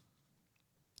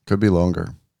 Could be longer.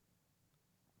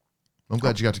 I'm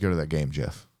glad you got to go to that game,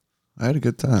 Jeff. I had a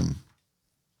good time.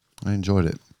 I enjoyed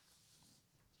it.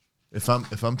 If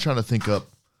I'm trying to think up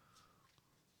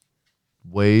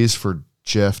ways for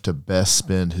Jeff to best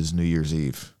spend his New Year's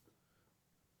Eve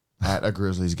at a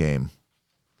Grizzlies game,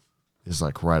 is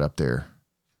like right up there.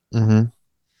 Mm-hmm.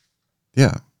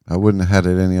 Yeah, I wouldn't have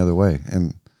had it any other way.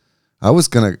 And I was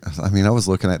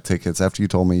looking at tickets after you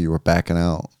told me you were backing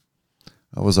out.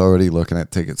 I was already looking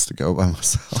at tickets to go by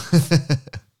myself.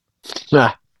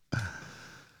 Yeah.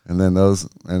 And then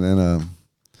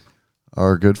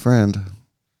our good friend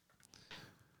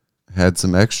had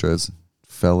some extras,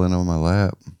 fell in on my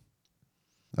lap.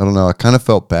 I don't know. I kind of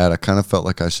felt bad. I kind of felt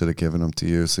like I should have given them to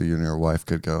you so you and your wife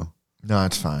could go. No,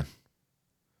 it's fine.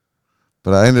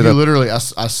 But I ended You up. literally, I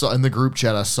saw in the group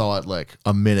chat, I saw it like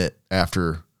a minute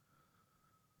after.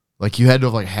 Like you had to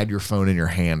have like had your phone in your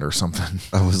hand or something.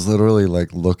 I was literally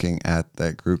like looking at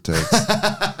that group text,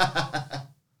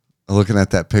 looking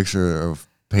at that picture of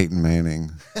Peyton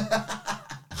Manning.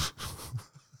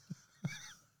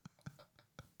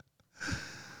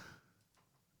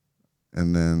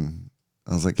 And then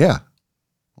I was like, yeah,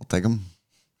 I'll take them.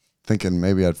 Thinking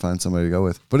maybe I'd find somebody to go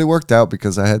with. But it worked out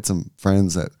because I had some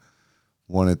friends that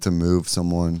wanted to move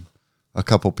someone, a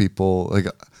couple people. Like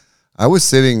I was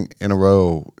sitting in a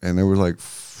row and there were like,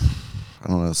 I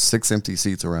don't know, 6 empty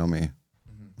seats around me.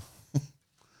 Mm-hmm.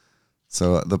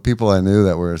 So the people I knew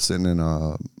that were sitting in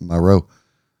my row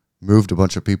moved a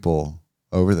bunch of people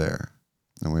over there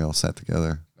and we all sat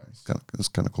together. Nice. It was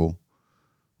kind of cool.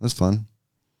 It was fun.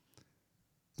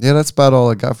 Yeah, that's about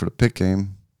all I got for the pick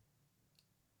game.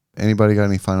 Anybody got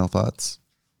any final thoughts?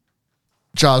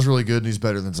 Ja's really good and he's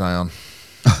better than Zion.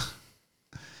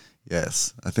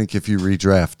 Yes. I think if you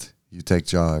redraft, you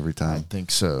take Ja every I time.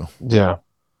 think so. Yeah.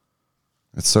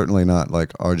 It's certainly not like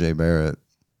RJ Barrett.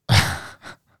 I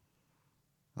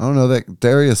don't know, that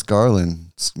Darius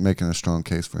Garland's making a strong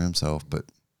case for himself, but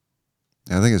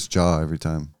I think it's Ja every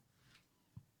time.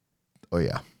 Oh,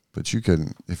 yeah. But you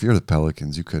couldn't, if you're the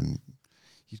Pelicans, you'd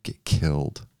get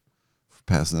killed for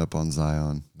passing up on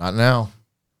Zion. Not now.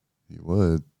 You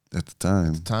would at the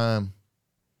time. Time.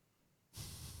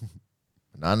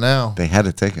 Not now. They had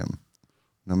to take him.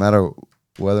 No matter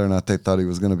whether or not they thought he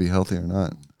was going to be healthy or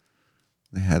not.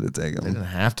 They had to take him. They didn't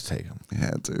have to take him. They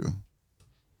had to.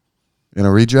 In a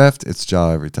redraft, it's Ja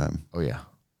every time. Oh, yeah.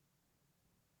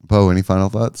 Bo, any final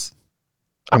thoughts?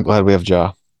 I'm glad we have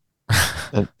Ja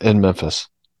in Memphis.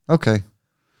 Okay.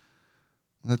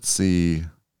 Let's see.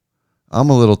 I'm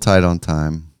a little tight on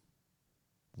time.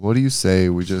 What do you say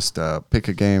we just pick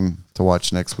a game to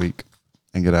watch next week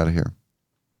and get out of here?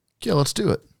 Yeah, let's do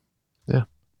it. Yeah.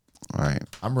 All right.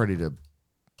 I'm ready to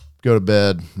go to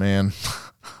bed, man.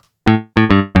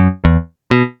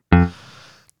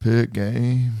 Pick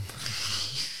game.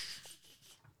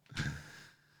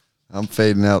 I'm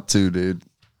fading out too, dude.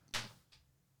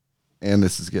 And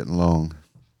this is getting long.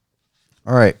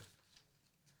 All right.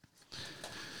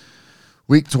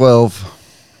 Week 12.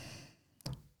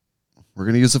 We're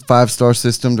going to use a 5-star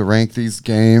system to rank these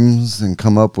games and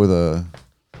come up with a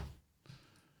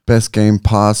best game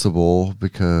possible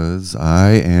because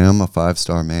I am a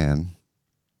 5-star man.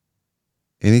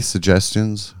 Any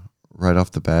suggestions right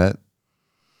off the bat?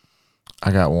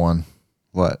 I got one.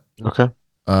 What? Okay.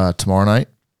 Tomorrow night,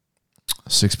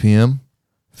 6 p.m.,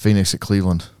 Phoenix at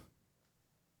Cleveland.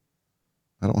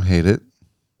 I don't hate it.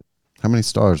 How many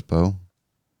stars, Bo?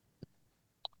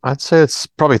 I'd say it's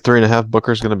probably 3.5.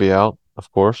 Booker's going to be out,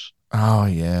 of course. Oh,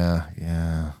 yeah.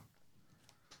 Yeah.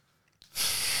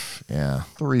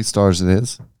 3 stars it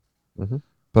is. Mhm.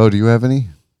 Bo, do you have any?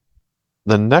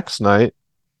 The next night,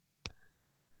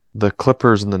 the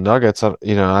Clippers and the Nuggets. I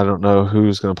don't know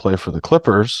who's going to play for the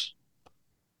Clippers.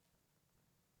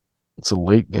 It's a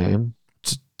late game.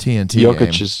 It's a TNT Jokic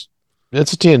game.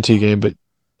 it's a TNT game, but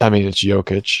I mean, it's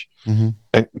Jokic. Mm-hmm.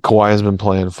 And Kawhi has been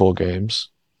playing full games.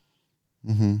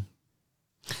 Mm-hmm.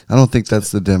 I don't think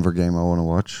that's the Denver game I want to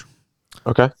watch.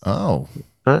 Okay. Oh,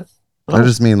 I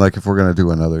just mean like if we're going to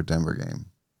do another Denver game.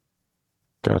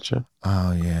 Gotcha.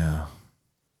 yeah.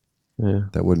 Yeah.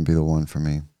 That wouldn't be the one for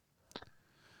me.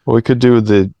 Well, we could do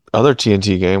the other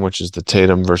TNT game, which is the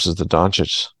Tatum versus the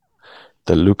Doncic,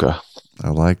 the Luka. I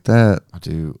like that. I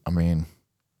do. I mean,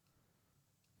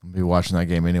 I'll be watching that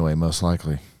game anyway, most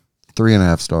likely.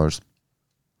 3.5 stars.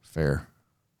 Fair.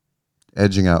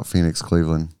 Edging out Phoenix,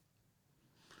 Cleveland.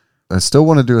 I still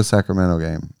want to do a Sacramento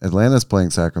game. Atlanta's playing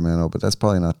Sacramento, but that's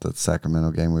probably not the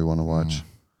Sacramento game we want to watch.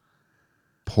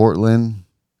 Portland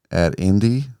at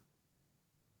Indy.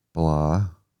 Blah.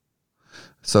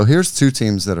 So here's 2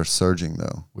 teams that are surging,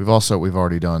 though. We've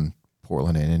already done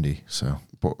Portland and Indy, so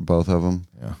Both of them.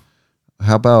 yeah.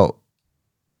 How about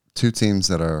 2 teams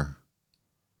that are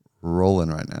rolling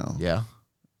right now? Yeah.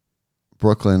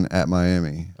 Brooklyn at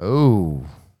Miami. Oh,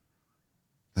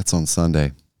 That's on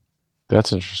Sunday.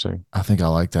 That's interesting. I think I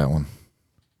like that one.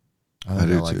 I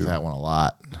do like too. that one a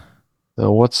lot.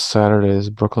 What's Saturday? Is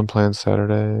Brooklyn playing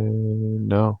Saturday?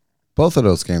 No. Both of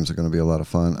those games are going to be a lot of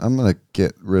fun. I'm going to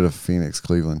get rid of Phoenix,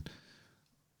 Cleveland.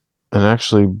 And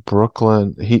actually,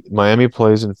 Miami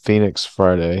plays in Phoenix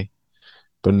Friday,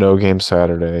 but no game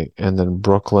Saturday. And then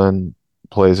Brooklyn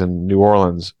plays in New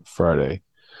Orleans Friday.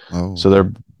 Oh.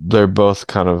 So they're both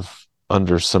kind of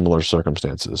under similar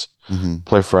circumstances. Mm-hmm.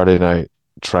 Play Friday night,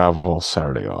 travel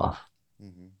Saturday off.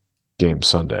 Game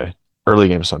Sunday, early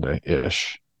game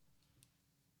Sunday-ish.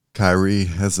 Kyrie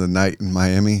has a night in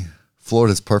Miami.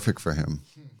 Florida's perfect for him.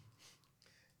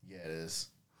 Yeah, it is.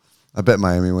 I bet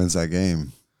Miami wins that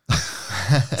game.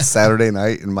 Saturday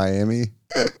night in Miami.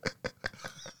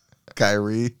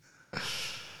 Kyrie.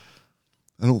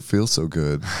 I don't feel so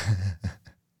good.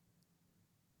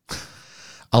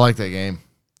 I like that game.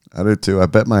 I do too. I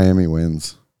bet Miami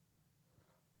wins.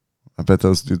 I bet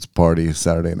those dudes party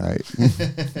Saturday night.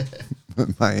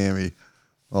 Miami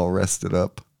all rested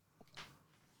up.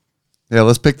 Yeah,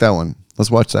 let's pick that one.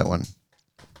 Let's watch that one.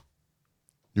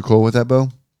 You cool with that, Bo?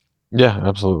 Yeah,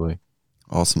 absolutely.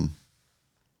 Awesome.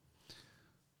 I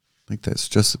think that's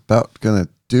just about going to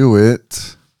do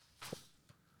it.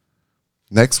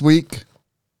 Next week,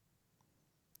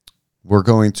 we're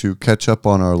going to catch up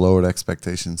on our lowered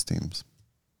expectations teams.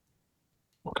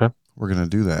 Okay. We're going to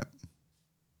do that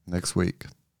next week.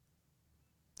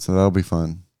 So that'll be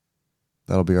fun.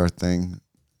 That'll be our thing.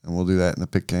 And we'll do that in the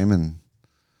pick game and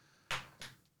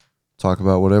talk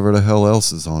about whatever the hell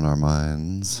else is on our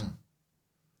minds.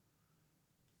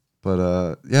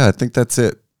 But, yeah, I think that's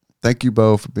it. Thank you,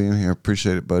 Bo, for being here.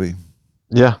 Appreciate it, buddy.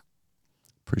 Yeah.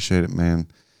 Appreciate it, man.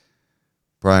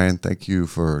 Brian, thank you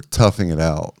for toughing it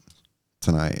out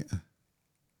tonight.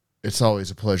 It's always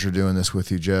a pleasure doing this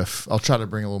with you, Jeff. I'll try to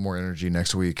bring a little more energy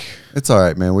next week. It's all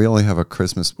right, man. We only have a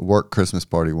work Christmas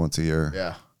party once a year.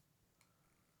 Yeah.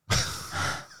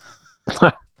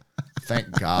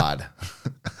 Thank God.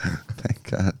 Thank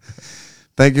God.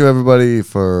 Thank you, everybody,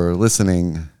 for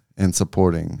listening and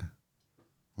supporting.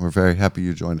 We're very happy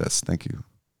you joined us. Thank you.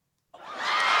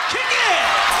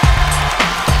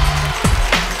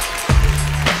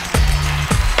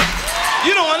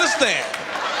 You don't understand.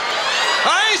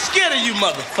 I ain't scared of you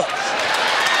motherfuckers.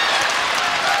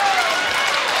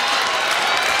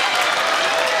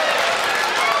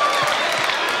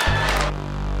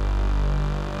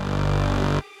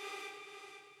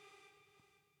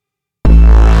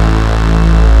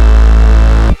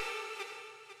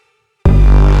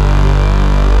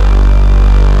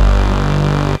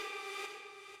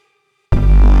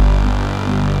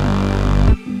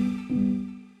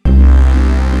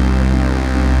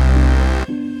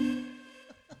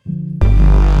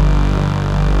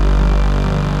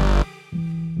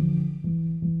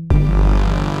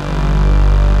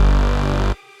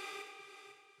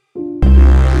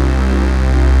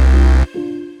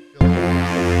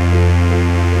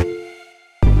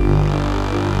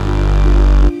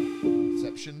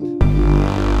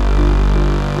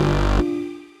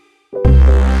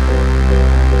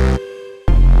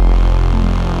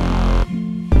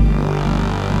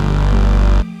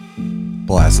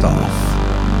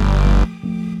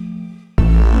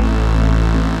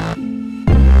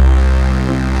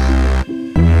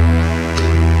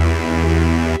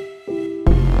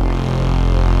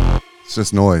 It's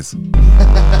just noise.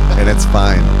 And it's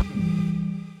fine.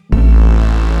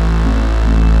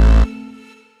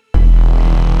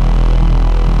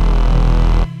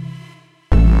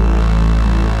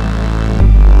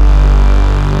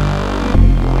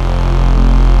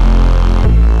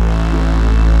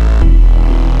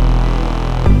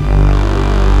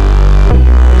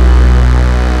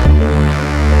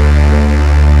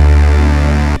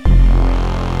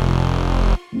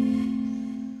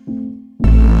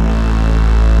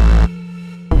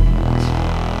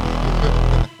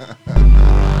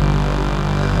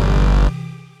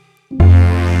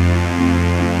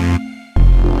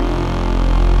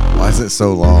 Why is it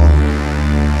so long?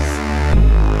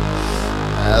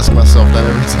 I ask myself that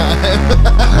every time.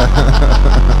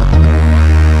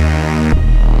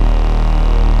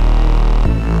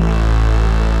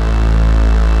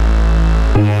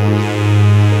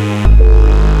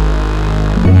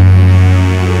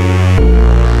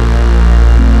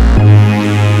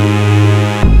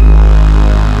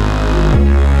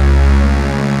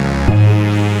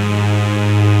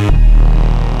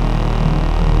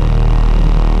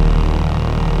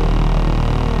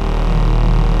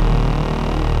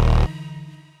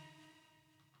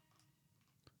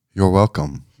 You're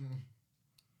welcome.